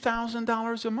create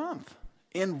 $2,000 a month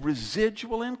in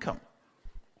residual income?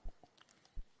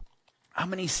 How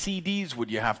many CDs would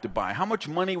you have to buy? How much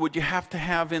money would you have to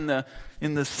have in the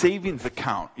savings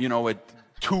account, at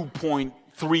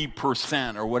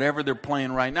 2.3% or whatever they're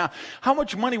playing right now? How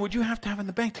much money would you have to have in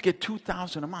the bank to get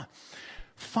 $2,000 a month?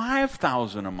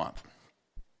 $5,000 a month.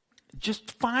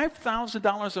 Just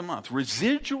 $5,000 a month,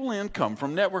 residual income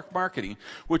from network marketing,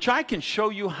 which I can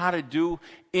show you how to do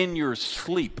in your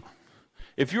sleep.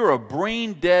 If you're a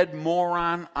brain-dead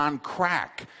moron on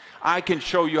crack, I can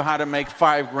show you how to make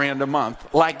 $5,000 a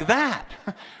month like that,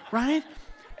 right?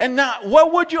 And now,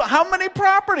 how many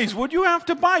properties would you have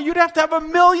to buy? You'd have to have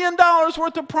 $1 million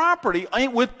worth of property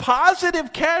with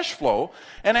positive cash flow.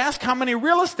 And ask how many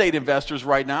real estate investors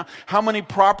right now, how many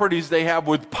properties they have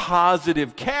with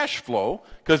positive cash flow,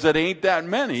 because it ain't that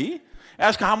many.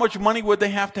 Ask how much money would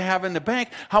they have to have in the bank?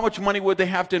 How much money would they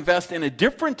have to invest in a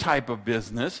different type of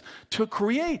business to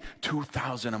create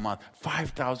 $2,000 a month,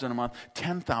 $5,000 a month,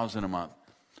 $10,000 a month?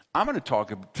 I'm going to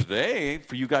talk today,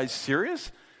 for you guys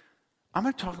serious, I'm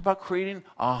going to talk about creating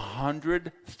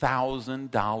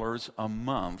 $100,000 a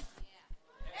month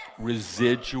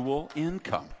residual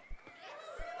income.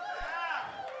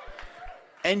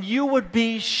 And you would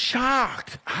be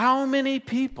shocked how many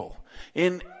people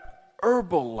in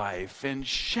Herbalife and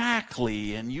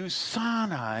Shaklee and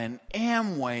USANA and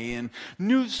Amway and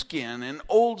New Skin and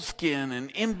Old Skin and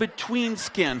In Between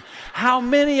Skin, how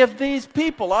many of these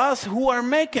people, us who are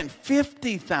making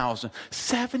 $50,000,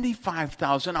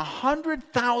 $75,000,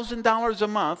 $100,000 a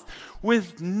month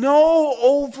with no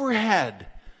overhead,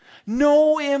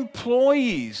 no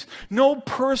employees, no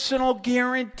personal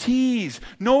guarantees,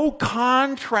 no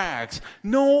contracts,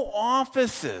 no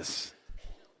offices.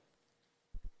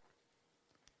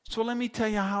 So let me tell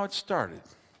you how it started.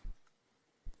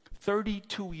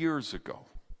 32 years ago.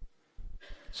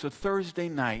 So Thursday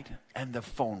night, and the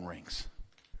phone rings.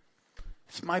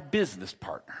 It's my business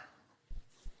partner.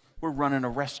 We're running a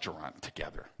restaurant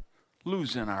together,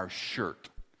 losing our shirt.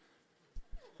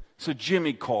 So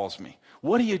Jimmy calls me.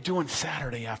 What are you doing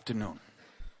Saturday afternoon?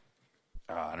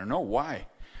 I don't know, why?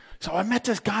 So I met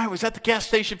this guy. I was at the gas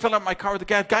station, filling up my car with the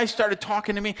gas. Guy started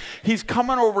talking to me. He's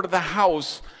coming over to the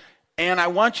house. And I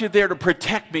want you there to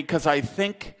protect me because I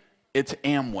think it's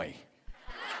Amway.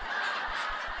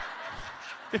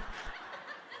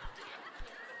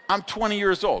 I'm 20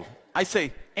 years old. I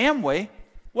say, Amway?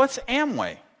 What's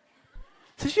Amway?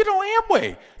 He says,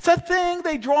 Amway. It's that thing,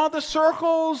 they draw the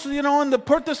circles, and they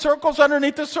put the circles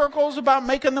underneath the circles about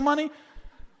making the money. I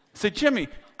said, Jimmy,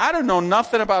 I don't know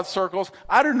nothing about circles.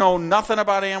 I don't know nothing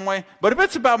about Amway. But if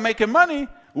it's about making money,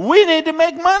 we need to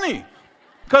make money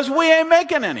because we ain't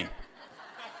making any.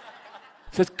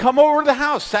 He says, come over to the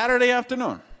house Saturday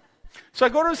afternoon. So I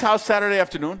go to his house Saturday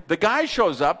afternoon. The guy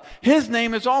shows up. His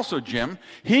name is also Jim.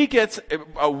 He gets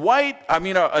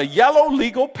a yellow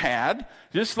legal pad,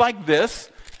 just like this,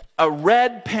 a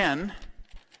red pen,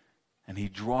 and he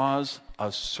draws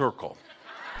a circle.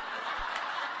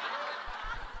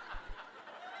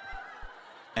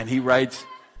 And he writes,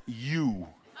 you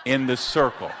in the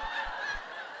circle.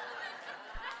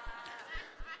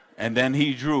 And then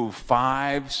he drew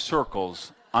 5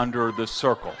 circles under the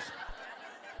circles.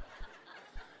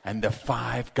 And the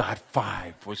 5 got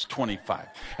 5 was 25.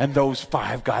 And those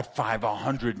 5 got 5,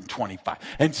 125.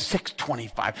 And 6,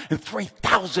 25. And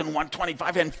 3,000,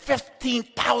 125. And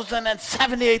 15,000 and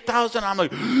 78,000. I'm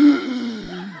like,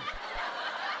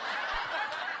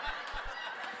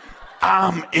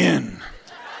 I'm in.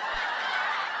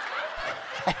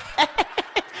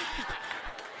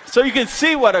 So you can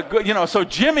see what a good, so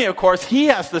Jimmy, of course, he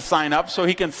has to sign up so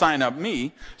he can sign up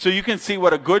me. So you can see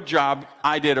what a good job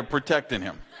I did of protecting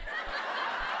him.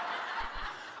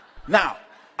 Now,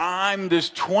 I'm this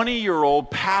 20-year-old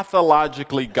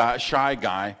pathologically shy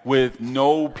guy with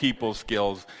no people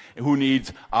skills who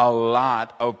needs a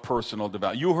lot of personal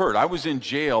development. You heard, I was in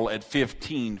jail at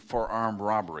 15 for armed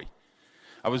robbery.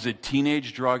 I was a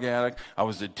teenage drug addict. I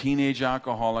was a teenage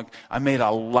alcoholic. I made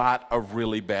a lot of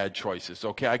really bad choices,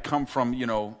 okay? I come from,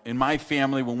 in my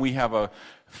family, when we have a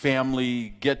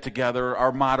family get-together,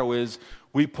 our motto is,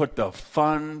 we put the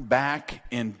fun back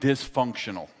in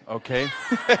dysfunctional, okay?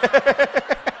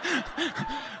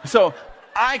 So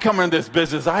I come into this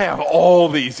business, I have all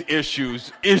these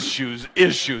issues,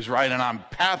 right? And I'm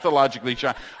pathologically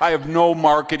shy. I have no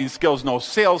marketing skills, no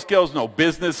sales skills, no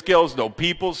business skills, no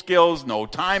people skills, no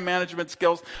time management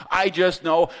skills. I just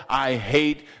know I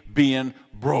hate being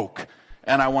broke,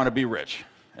 and I want to be rich.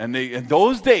 And in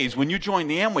those days, when you joined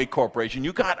the Amway Corporation,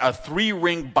 you got a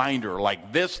 3-ring binder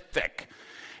like this thick.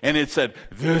 And it said,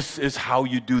 this is how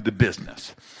you do the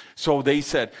business. So they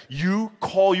said, you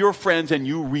call your friends and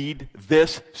you read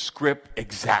this script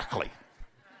exactly.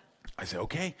 I said,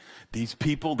 okay, these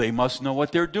people, they must know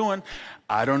what they're doing.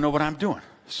 I don't know what I'm doing.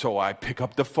 So I pick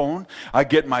up the phone. I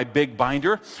get my big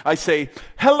binder. I say,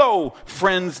 hello,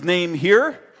 friend's name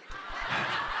here.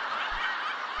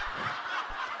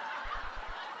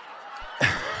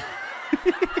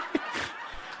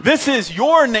 This is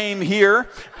your name here,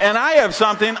 and I have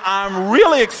something I'm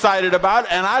really excited about,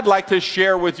 and I'd like to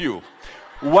share with you.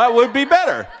 What would be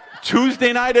better,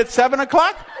 Tuesday night at 7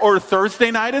 o'clock or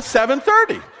Thursday night at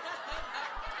 7:30?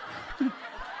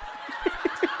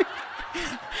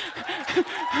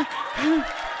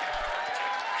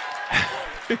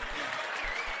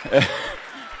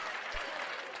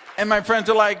 And my friends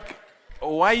are like,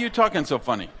 why are you talking so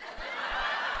funny?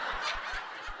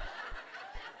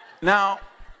 Now,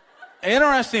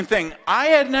 interesting thing, I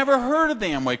had never heard of the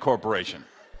Amway Corporation.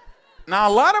 Now,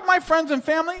 a lot of my friends and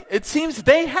family, it seems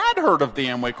they had heard of the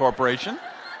Amway Corporation,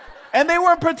 and they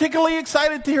weren't particularly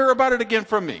excited to hear about it again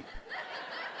from me.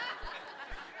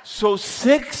 So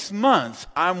 6 months,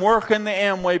 I'm working the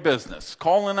Amway business,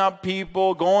 calling up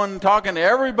people, talking to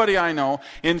everybody I know.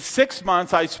 In 6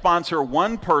 months, I sponsor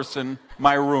one person,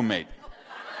 my roommate.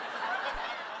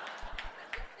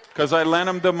 Because I lent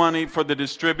him the money for the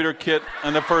distributor kit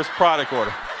and the first product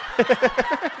order.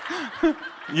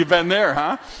 You've been there,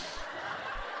 huh?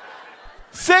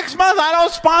 6 months, I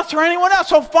don't sponsor anyone else.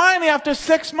 So finally, after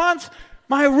 6 months,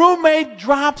 my roommate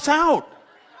drops out.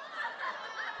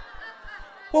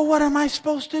 Well, what am I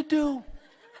supposed to do?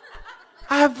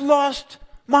 I've lost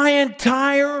my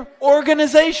entire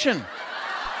organization.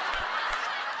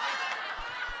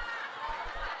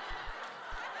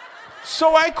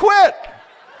 So I quit.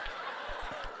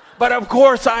 But of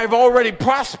course, I've already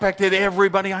prospected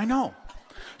everybody I know.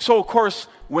 So of course,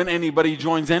 when anybody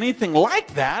joins anything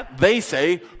like that, they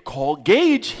say, call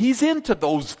Gage, he's into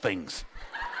those things.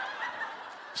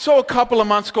 So a couple of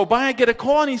months go by, I get a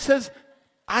call and he says,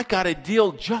 I got a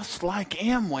deal just like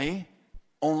Amway,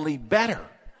 only better.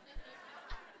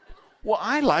 Well,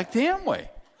 I liked Amway.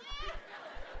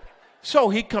 So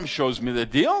he comes, shows me the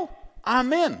deal,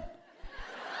 I'm in.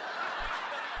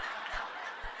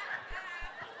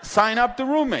 Sign up the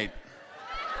roommate.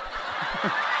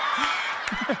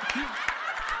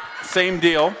 Same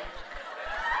deal.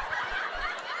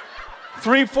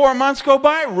 3-4 months go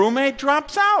by, roommate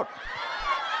drops out.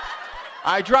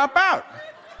 I drop out.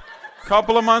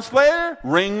 Couple of months later,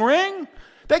 ring, ring.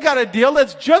 They got a deal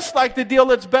that's just like the deal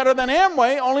that's better than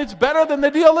Amway, only it's better than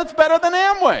the deal that's better than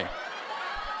Amway.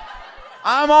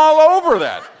 I'm all over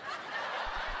that.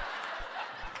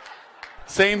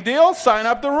 Same deal, sign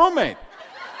up the roommate.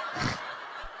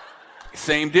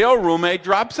 Same deal, roommate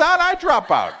drops out, I drop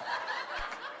out.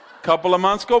 Couple of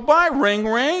months go by, ring,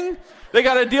 ring. They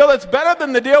got a deal that's better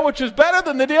than the deal which is better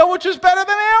than the deal which is better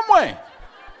than Amway.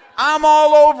 I'm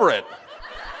all over it.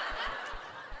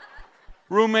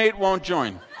 Roommate won't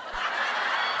join.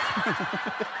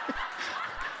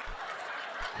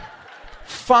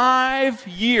 5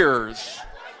 years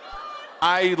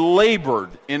I labored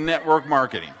in network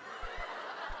marketing.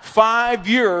 5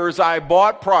 years, I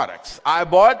bought products. I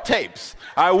bought tapes.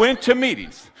 I went to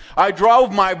meetings. I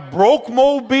drove my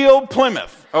broke-mobile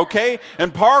Plymouth, okay,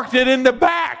 and parked it in the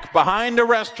back behind the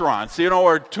restaurants,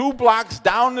 or 2 blocks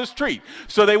down the street,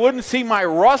 so they wouldn't see my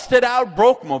rusted-out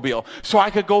broke-mobile, so I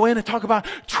could go in and talk about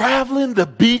traveling the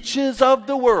beaches of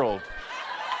the world.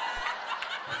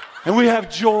 And we have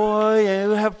joy,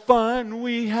 and we have fun,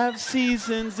 we have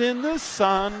seasons in the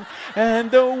sun,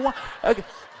 and the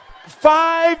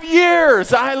 5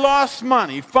 years I lost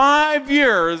money. 5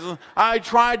 years I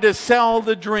tried to sell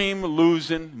the dream,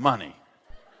 losing money.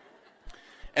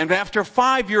 And after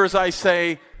 5 years I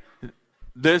say,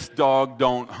 this dog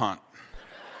don't hunt.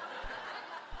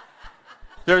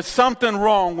 There's something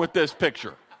wrong with this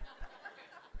picture.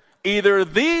 Either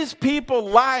these people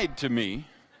lied to me,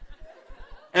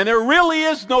 and there really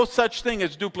is no such thing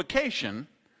as duplication,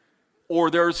 or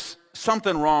there's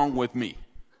something wrong with me.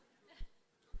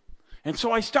 And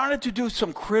so I started to do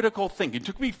some critical thinking. It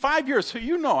took me 5 years, so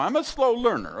I'm a slow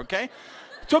learner, okay?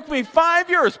 It took me 5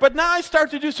 years, but now I start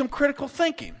to do some critical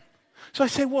thinking. So I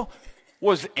say, well,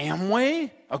 was Amway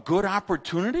a good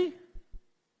opportunity?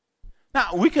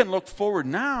 Now, we can look forward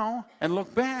now and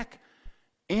look back.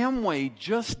 Amway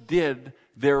just did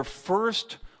their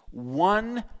first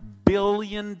 $1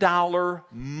 billion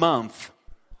month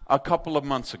a couple of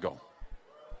months ago.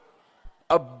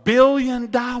 $1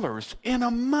 billion in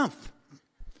a month.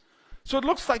 So it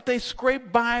looks like they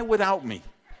scraped by without me.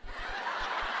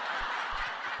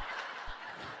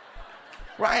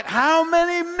 Right? How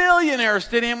many millionaires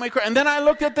did Amway create? And then I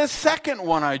looked at the second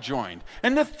one I joined,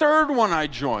 and the third one I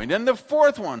joined, and the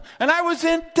fourth one, and I was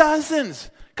in dozens.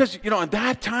 Because, at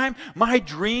that time, my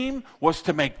dream was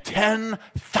to make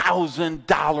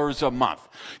 $10,000 a month.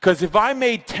 Because if I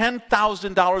made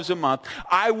 $10,000 a month,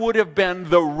 I would have been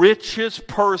the richest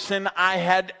person I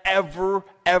had ever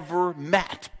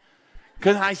met.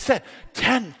 Because I said,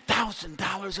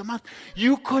 $10,000 a month,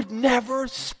 you could never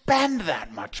spend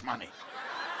that much money.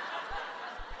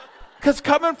 Because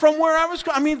coming from where I was,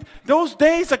 those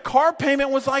days a car payment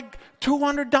was like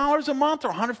 $200 a month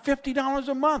or $150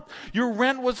 a month. Your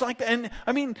rent was like,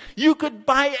 you could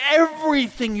buy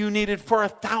everything you needed for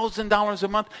 $1,000 a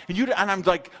month. And I'm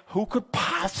like, who could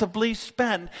possibly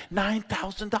spend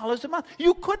 $9,000 a month?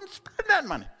 You couldn't spend that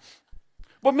money.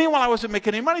 But meanwhile, I wasn't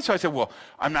making any money, so I said, well,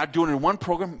 I'm not doing it in one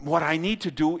program. What I need to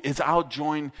do is I'll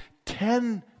join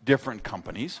 10 different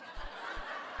companies.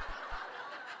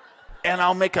 And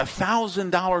I'll make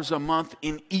 $1,000 a month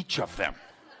in each of them.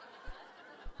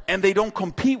 And they don't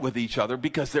compete with each other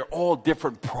because they're all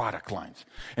different product lines.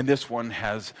 And this one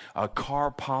has a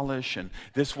car polish, and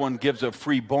this one gives a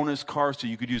free bonus car so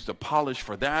you could use the polish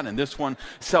for that. And this one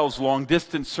sells long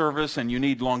distance service, and you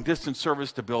need long distance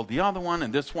service to build the other one.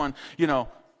 And this one,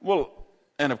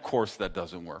 and of course that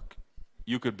doesn't work.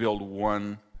 You could build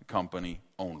one company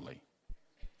only.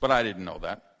 But I didn't know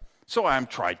that. So I'm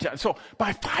trying to. So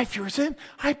by 5 years in,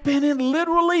 I've been in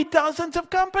literally dozens of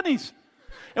companies.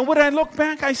 And when I look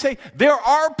back, I say, there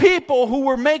are people who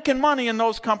were making money in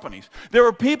those companies. There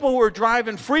were people who were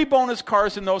driving free bonus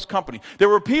cars in those companies. There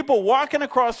were people walking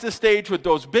across the stage with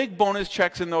those big bonus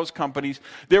checks in those companies.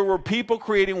 There were people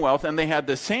creating wealth, and they had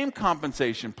the same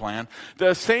compensation plan,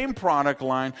 the same product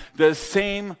line, the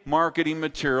same marketing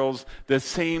materials, the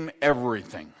same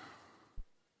everything.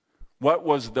 What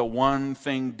was the one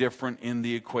thing different in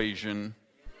the equation?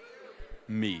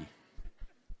 Me.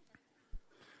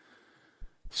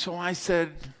 So I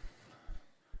said,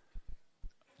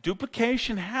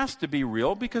 duplication has to be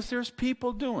real because there's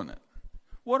people doing it.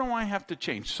 What do I have to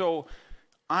change? So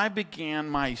I began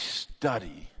my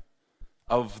study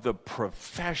of the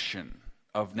profession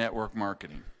of network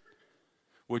marketing,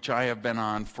 which I have been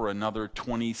on for another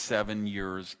 27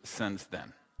 years since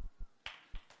then.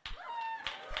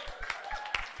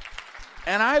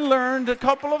 And I learned a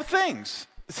couple of things.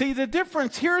 See, the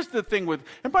difference, here's the thing with,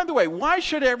 and by the way, why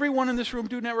should everyone in this room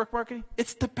do network marketing?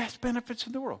 It's the best benefits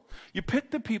in the world. You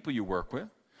pick the people you work with.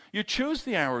 You choose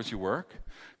the hours you work.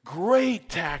 Great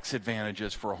tax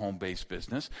advantages for a home-based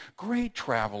business. Great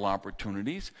travel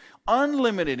opportunities.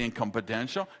 Unlimited income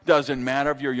potential. Doesn't matter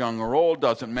if you're young or old.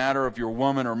 Doesn't matter if you're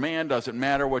woman or man. Doesn't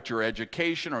matter what your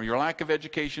education or your lack of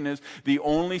education is. The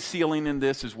only ceiling in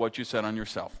this is what you set on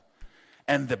yourself.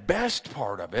 And the best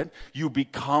part of it, you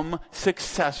become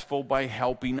successful by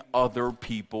helping other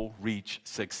people reach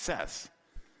success.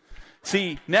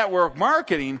 See, network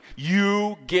marketing,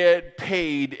 you get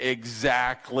paid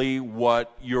exactly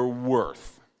what you're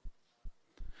worth.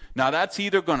 Now, that's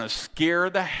either going to scare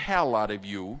the hell out of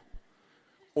you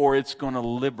or it's going to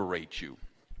liberate you.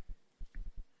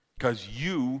 Because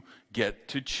you get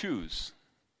to choose.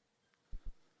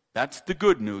 That's the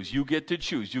good news. You get to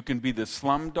choose. You can be the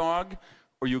slumdog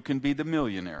or you can be the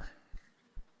millionaire.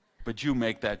 But you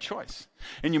make that choice.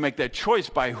 And you make that choice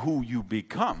by who you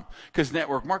become. Because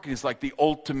network marketing is like the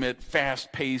ultimate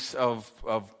fast pace of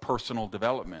personal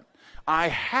development. I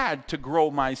had to grow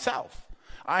myself.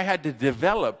 I had to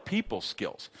develop people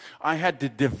skills. I had to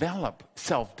develop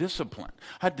self-discipline.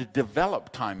 I had to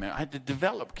develop time. I had to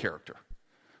develop character.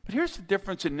 But here's the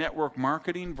difference in network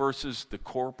marketing versus the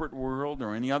corporate world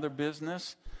or any other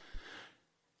business.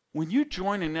 When you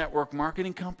join a network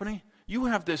marketing company, you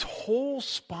have this whole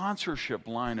sponsorship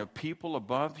line of people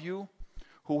above you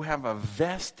who have a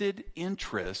vested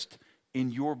interest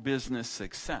in your business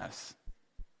success.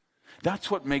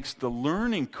 That's what makes the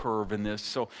learning curve in this.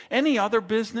 So any other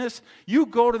business, you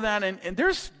go to that and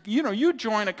there's, you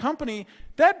join a company,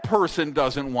 that person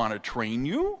doesn't want to train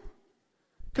you.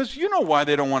 Because you know why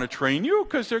they don't want to train you?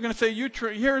 Because they're going to say,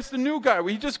 here's the new guy.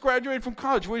 He just graduated from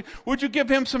college. Would you give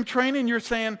him some training? You're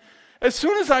saying, as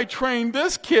soon as I trained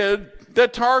this kid, the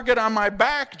target on my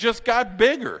back just got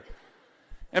bigger.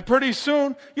 And pretty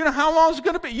soon, how long is it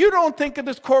going to be? You don't think of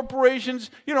this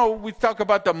corporations, we talk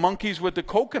about the monkeys with the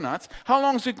coconuts. How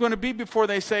long is it going to be before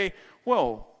they say,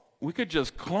 well, we could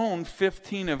just clone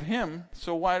 15 of him,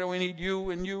 so why do we need you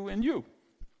and you and you?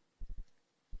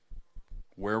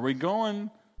 Where are we going?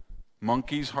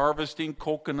 Monkeys harvesting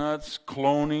coconuts,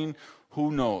 cloning,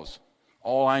 who knows?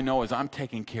 All I know is I'm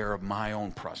taking care of my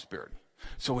own prosperity.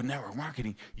 So in network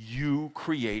marketing, you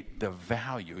create the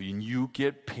value and you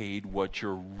get paid what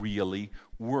you're really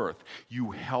worth.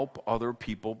 You help other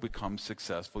people become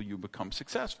successful. You become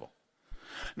successful.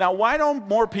 Now, why don't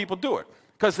more people do it?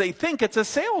 Because they think it's a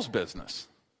sales business.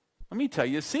 Let me tell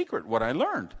you a secret, what I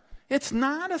learned. It's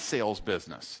not a sales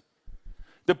business.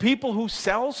 The people who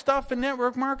sell stuff in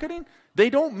network marketing, they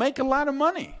don't make a lot of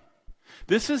money.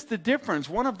 This is the difference.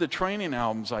 One of the training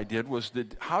albums I did was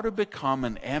how to become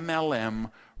an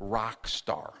MLM rock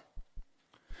star.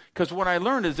 Because what I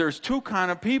learned is there's two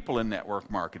kind of people in network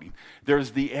marketing.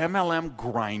 There's the MLM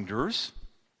grinders,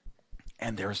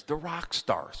 and there's the rock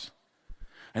stars.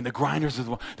 And the grinders,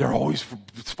 they're always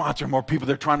sponsoring more people.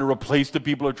 They're trying to replace the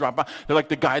people who drop out. They're like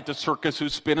the guy at the circus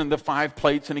who's spinning the 5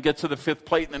 plates, and he gets to the 5th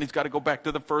plate, and then he's got to go back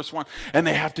to the first one. And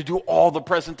they have to do all the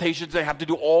presentations. They have to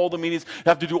do all the meetings.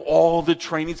 They have to do all the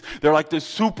trainings. They're like the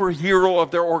superhero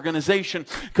of their organization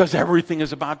because everything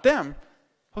is about them.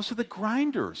 Those are the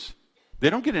grinders. They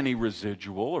don't get any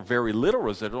residual or very little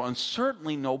residual, and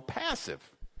certainly no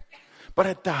passive. But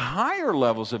at the higher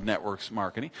levels of networks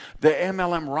marketing, the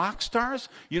MLM rock stars,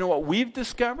 you know what we've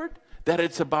discovered? That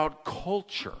it's about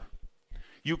culture.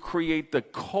 You create the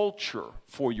culture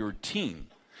for your team.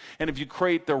 And if you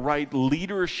create the right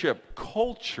leadership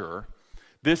culture,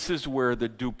 this is where the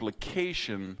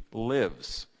duplication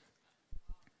lives.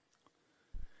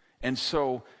 And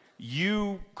so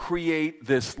you create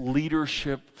this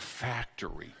leadership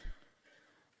factory.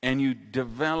 And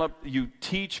you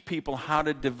teach people how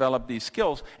to develop these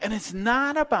skills. And it's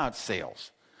not about sales.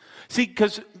 See,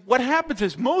 because what happens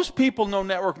is most people know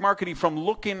network marketing from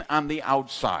looking on the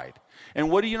outside. And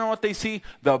what do you know what they see?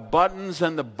 The buttons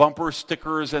and the bumper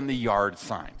stickers and the yard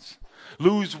signs.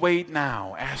 Lose weight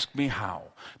now, ask me how.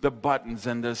 The buttons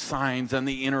and the signs and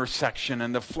the intersection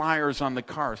and the flyers on the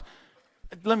cars.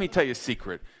 Let me tell you a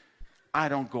secret. I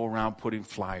don't go around putting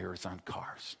flyers on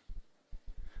cars.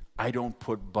 I don't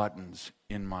put buttons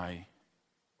in my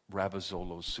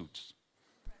Ravazzolo suits.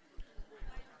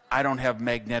 I don't have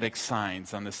magnetic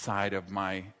signs on the side of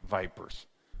my Vipers.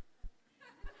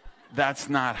 That's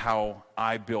not how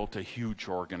I built a huge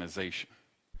organization.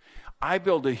 I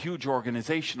built a huge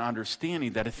organization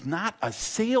understanding that it's not a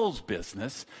sales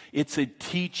business, it's a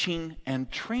teaching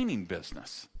and training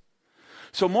business.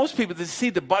 So most people, they see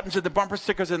the buttons and the bumper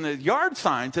stickers and the yard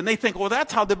signs, and they think, well,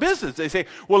 that's how the business. They say,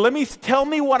 well, tell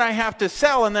me what I have to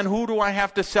sell, and then who do I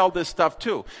have to sell this stuff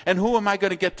to? And who am I going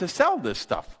to get to sell this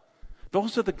stuff?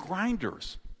 Those are the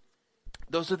grinders.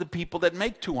 Those are the people that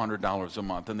make $200 a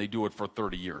month, and they do it for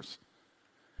 30 years.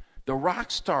 The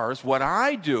rock stars, what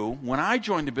I do when I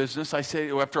join the business, I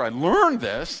say, after I learn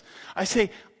this, I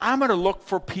say, I'm going to look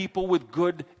for people with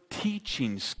good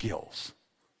teaching skills.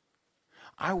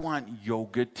 I want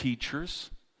yoga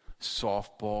teachers,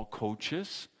 softball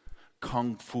coaches,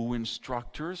 kung fu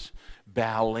instructors,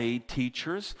 ballet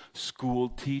teachers, school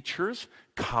teachers,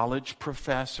 college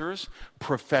professors,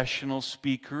 professional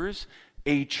speakers,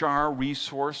 HR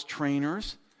resource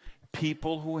trainers,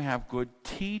 people who have good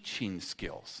teaching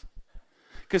skills.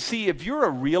 Because see, if you're a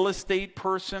real estate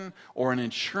person or an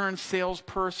insurance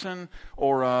salesperson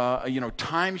or a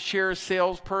timeshare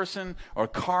salesperson or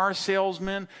car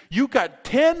salesman, you got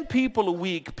 10 people a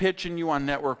week pitching you on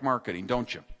network marketing,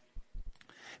 don't you?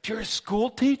 If you're a school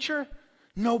teacher,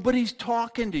 nobody's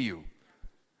talking to you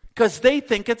because they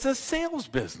think it's a sales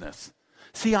business.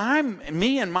 See,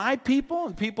 me and my people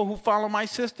and people who follow my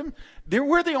system,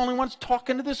 we're the only ones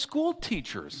talking to the school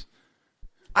teachers.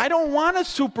 I don't want a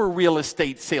super real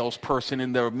estate salesperson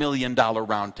in their $1 million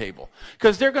round table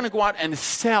because they're going to go out and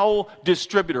sell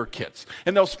distributor kits.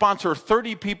 And they'll sponsor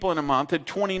 30 people in a month, and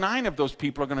 29 of those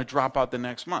people are going to drop out the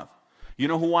next month. You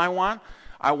know who I want?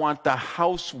 I want the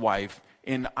housewife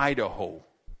in Idaho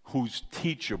who's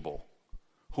teachable,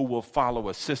 who will follow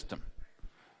a system.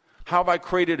 How have I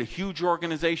created a huge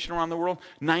organization around the world?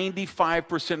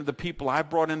 95% of the people I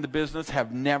brought into business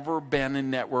have never been in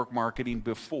network marketing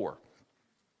before.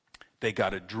 They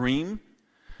got a dream,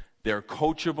 they're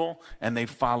coachable, and they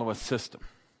follow a system.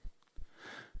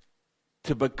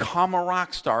 To become a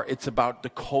rock star, it's about the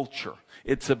culture.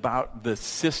 It's about the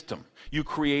system. You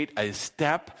create a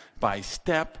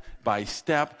step-by-step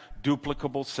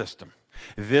duplicable system.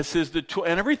 This is the tool.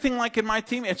 And everything like in my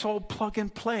team, it's all plug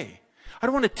and play. I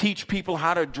don't want to teach people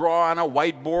how to draw on a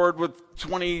whiteboard with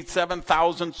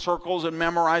 27,000 circles and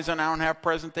memorize an hour and a half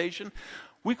presentation.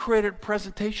 We created a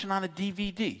presentation on a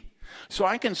DVD. So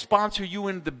I can sponsor you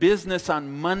into the business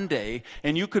on Monday,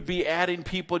 and you could be adding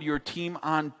people to your team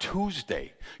on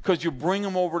Tuesday because you bring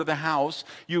them over to the house,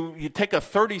 you take a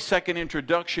 30-second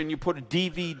introduction, you put a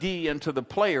DVD into the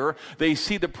player, they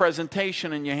see the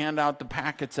presentation, and you hand out the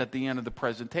packets at the end of the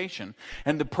presentation.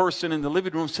 And the person in the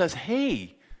living room says,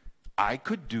 hey, I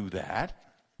could do that.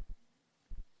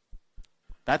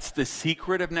 That's the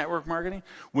secret of network marketing.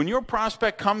 When your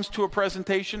prospect comes to a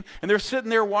presentation and they're sitting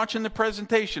there watching the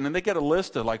presentation and they get a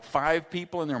list of like 5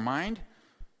 people in their mind.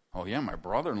 Oh yeah, my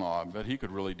brother-in-law, I bet he could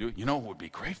really do it. You know what would be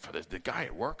great for this? The guy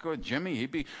at work, Jimmy,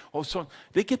 he'd be, so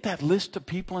they get that list of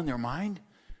people in their mind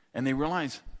and they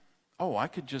realize, I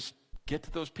could just get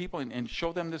to those people and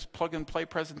show them this plug and play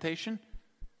presentation.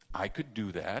 I could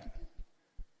do that.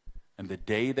 And the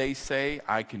day they say,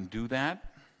 I can do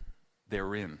that,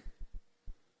 they're in.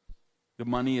 The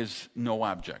money is no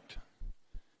object.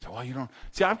 So, you don't.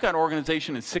 See, I've got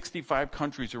organizations in 65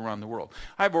 countries around the world.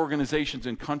 I have organizations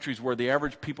in countries where the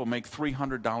average people make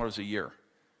 $300 a year.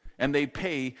 And they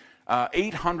pay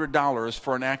 $800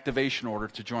 for an activation order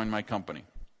to join my company.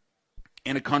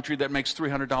 In a country that makes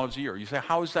 $300 a year. You say,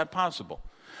 how is that possible?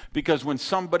 Because when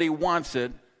somebody wants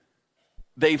it,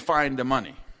 they find the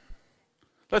money.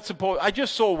 Let's suppose, I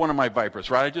just sold one of my Vipers,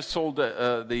 right? I just sold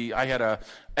I had a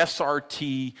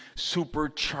SRT,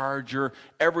 supercharger,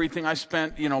 everything. I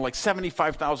spent, like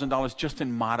 $75,000 just in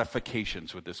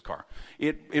modifications with this car.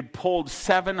 It pulled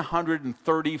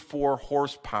 734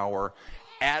 horsepower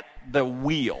at the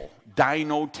wheel,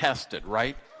 dyno tested,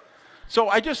 right? So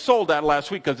I just sold that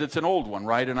last week because it's an old one,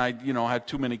 right? And I, had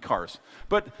too many cars.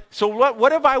 But, so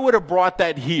what if I would have brought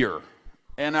that here?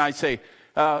 And I say,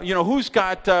 who's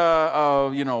got,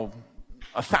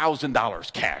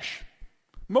 $1,000 cash?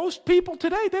 Most people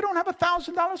today, they don't have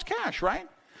 $1,000 cash, right?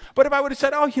 But if I would have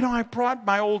said, I brought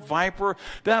my old Viper,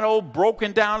 that old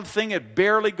broken down thing, it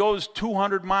barely goes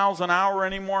 200 miles an hour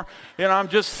anymore, I'm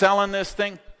just selling this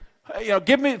thing.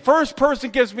 First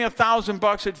person gives me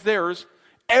 $1,000, it's theirs.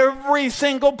 Every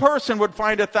single person would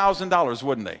find $1,000,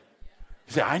 wouldn't they?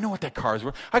 You say, I know what that car is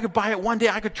worth. I could buy it one day.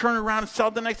 I could turn it around and sell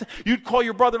it the next day. You'd call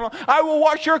your brother-in-law. I will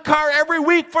wash your car every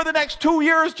week for the next 2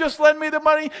 years. Just lend me the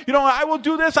money. I will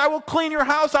do this. I will clean your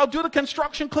house. I'll do the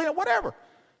construction, clean it, whatever.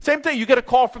 Same thing. You get a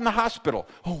call from the hospital.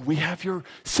 We have your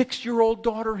 6-year-old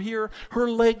daughter here. Her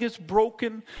leg is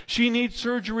broken. She needs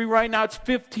surgery right now. It's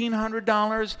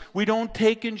 $1,500. We don't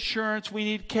take insurance. We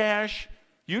need cash.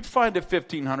 You'd find it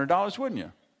 $1,500, wouldn't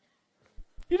you?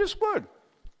 You just would.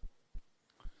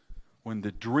 When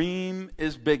the dream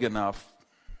is big enough,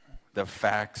 the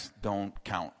facts don't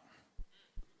count.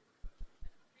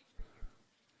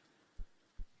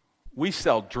 We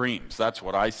sell dreams. That's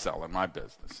what I sell in my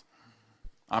business.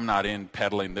 I'm not in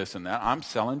peddling this and that. I'm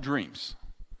selling dreams.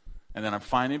 And then I'm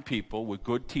finding people with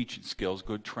good teaching skills,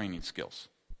 good training skills.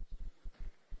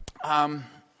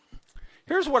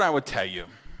 Here's what I would tell you.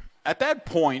 At that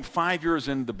point, 5 years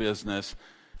into the business,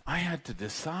 I had to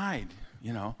decide,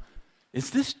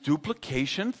 is this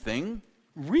duplication thing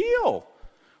real?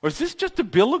 Or is this just a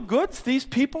bill of goods these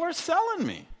people are selling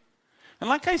me? And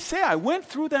like I say, I went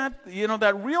through that,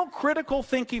 that real critical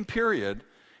thinking period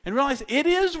and realized it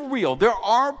is real. There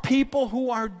are people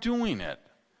who are doing it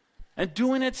and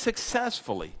doing it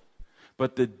successfully.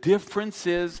 But the difference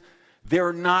is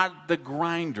They're not the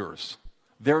grinders.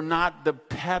 They're not the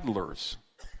peddlers.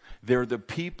 They're the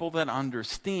people that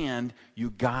understand you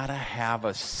got to have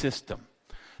a system.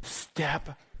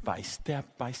 Step by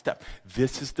step by step.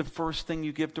 This is the first thing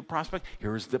you give to prospect.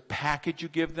 Here's the package you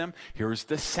give them. Here's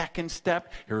the second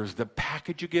step. Here's the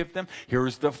package you give them.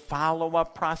 Here's the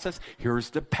follow-up process. Here's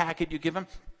the package you give them.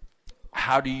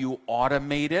 How do you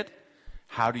automate it?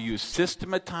 How do you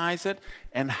systematize it?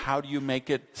 And how do you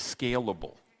make it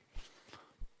scalable?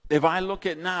 If I look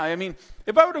at now, I mean,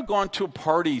 if I would have gone to a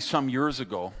party some years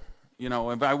ago, you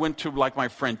know, if I went to, like my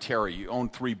friend Terry, he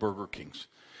owned 3 Burger Kings.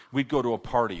 We'd go to a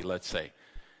party, let's say,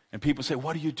 and people say,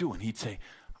 what do you do? And he'd say,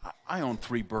 I own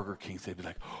 3 Burger Kings. They'd be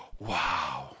like,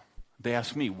 wow. They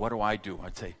ask me, what do I do?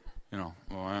 I'd say, you know,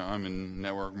 well, I'm in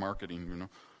network marketing, you know.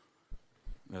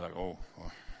 They're like, oh,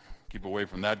 well, keep away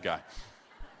from that guy.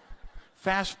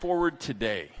 Fast forward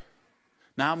today.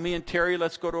 Now me and Terry,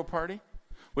 let's go to a party.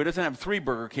 Well, he doesn't have 3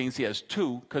 Burger Kings. He has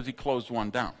 2 because he closed one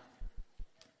down.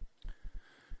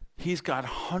 He's got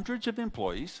hundreds of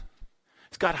employees.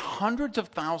 He's got hundreds of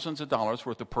thousands of dollars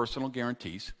worth of personal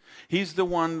guarantees. He's the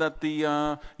one that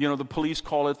the police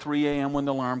call at 3 a.m. when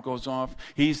the alarm goes off.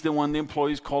 He's the one the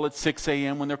employees call at 6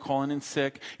 a.m. when they're calling in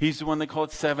sick. He's the one they call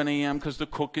at 7 a.m. because the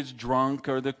cook is drunk,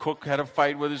 or the cook had a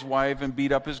fight with his wife and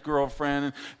beat up his girlfriend.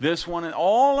 And this one and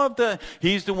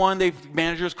he's the one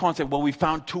managers call and say, well, we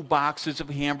found 2 boxes of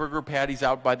hamburger patties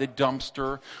out by the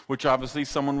dumpster, which obviously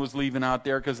someone was leaving out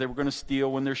there because they were going to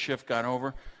steal when their shift got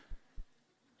over.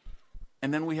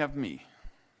 And then we have me,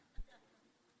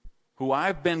 who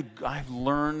I've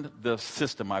learned the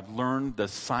system. I've learned the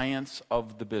science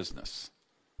of the business.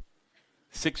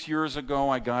 6 years ago,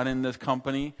 I got in this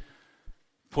company,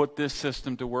 put this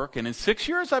system to work, and in 6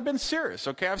 years, I've been serious,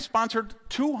 okay? I've sponsored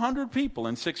 200 people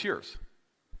in 6 years.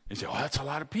 You say, oh, that's a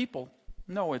lot of people.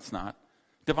 No, it's not.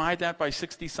 Divide that by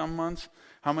 60-some months.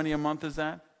 How many a month is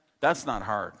that? That's not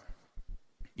hard.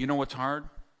 You know what's hard?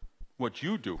 What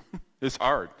you do is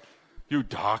hard. You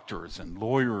doctors and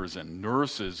lawyers and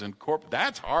nurses and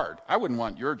that's hard. I wouldn't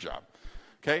want your job,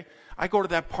 okay? I go to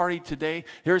that party today.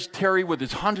 Here's Terry with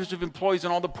his hundreds of employees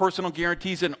and all the personal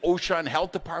guarantees and OSHA and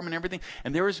health department and everything.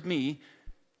 And there is me,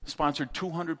 sponsored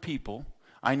 200 people.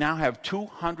 I now have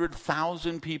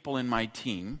 200,000 people in my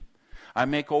team. I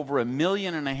make over $1.5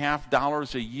 million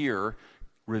a year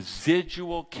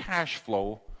residual cash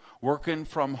flow working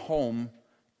from home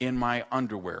in my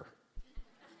underwear.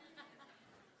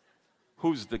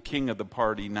 Who's the king of the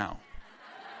party now?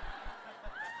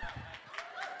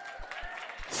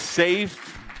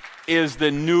 Safe is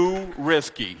the new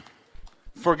risky.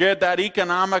 Forget that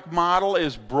economic model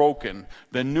is broken.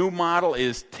 The new model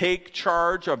is take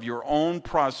charge of your own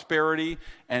prosperity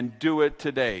and do it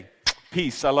today.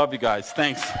 Peace. I love you guys.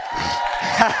 Thanks.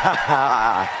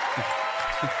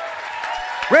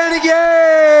 Renegade!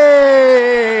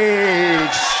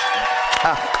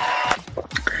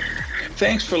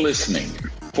 Thanks for listening.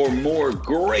 For more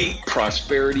great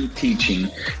prosperity teaching,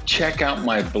 check out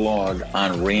my blog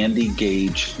on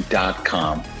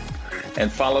randygage.com.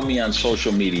 And follow me on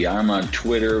social media. I'm on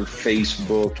Twitter,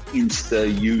 Facebook,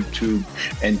 Insta, YouTube,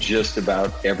 and just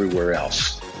about everywhere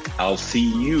else. I'll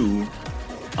see you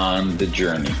on the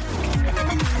journey.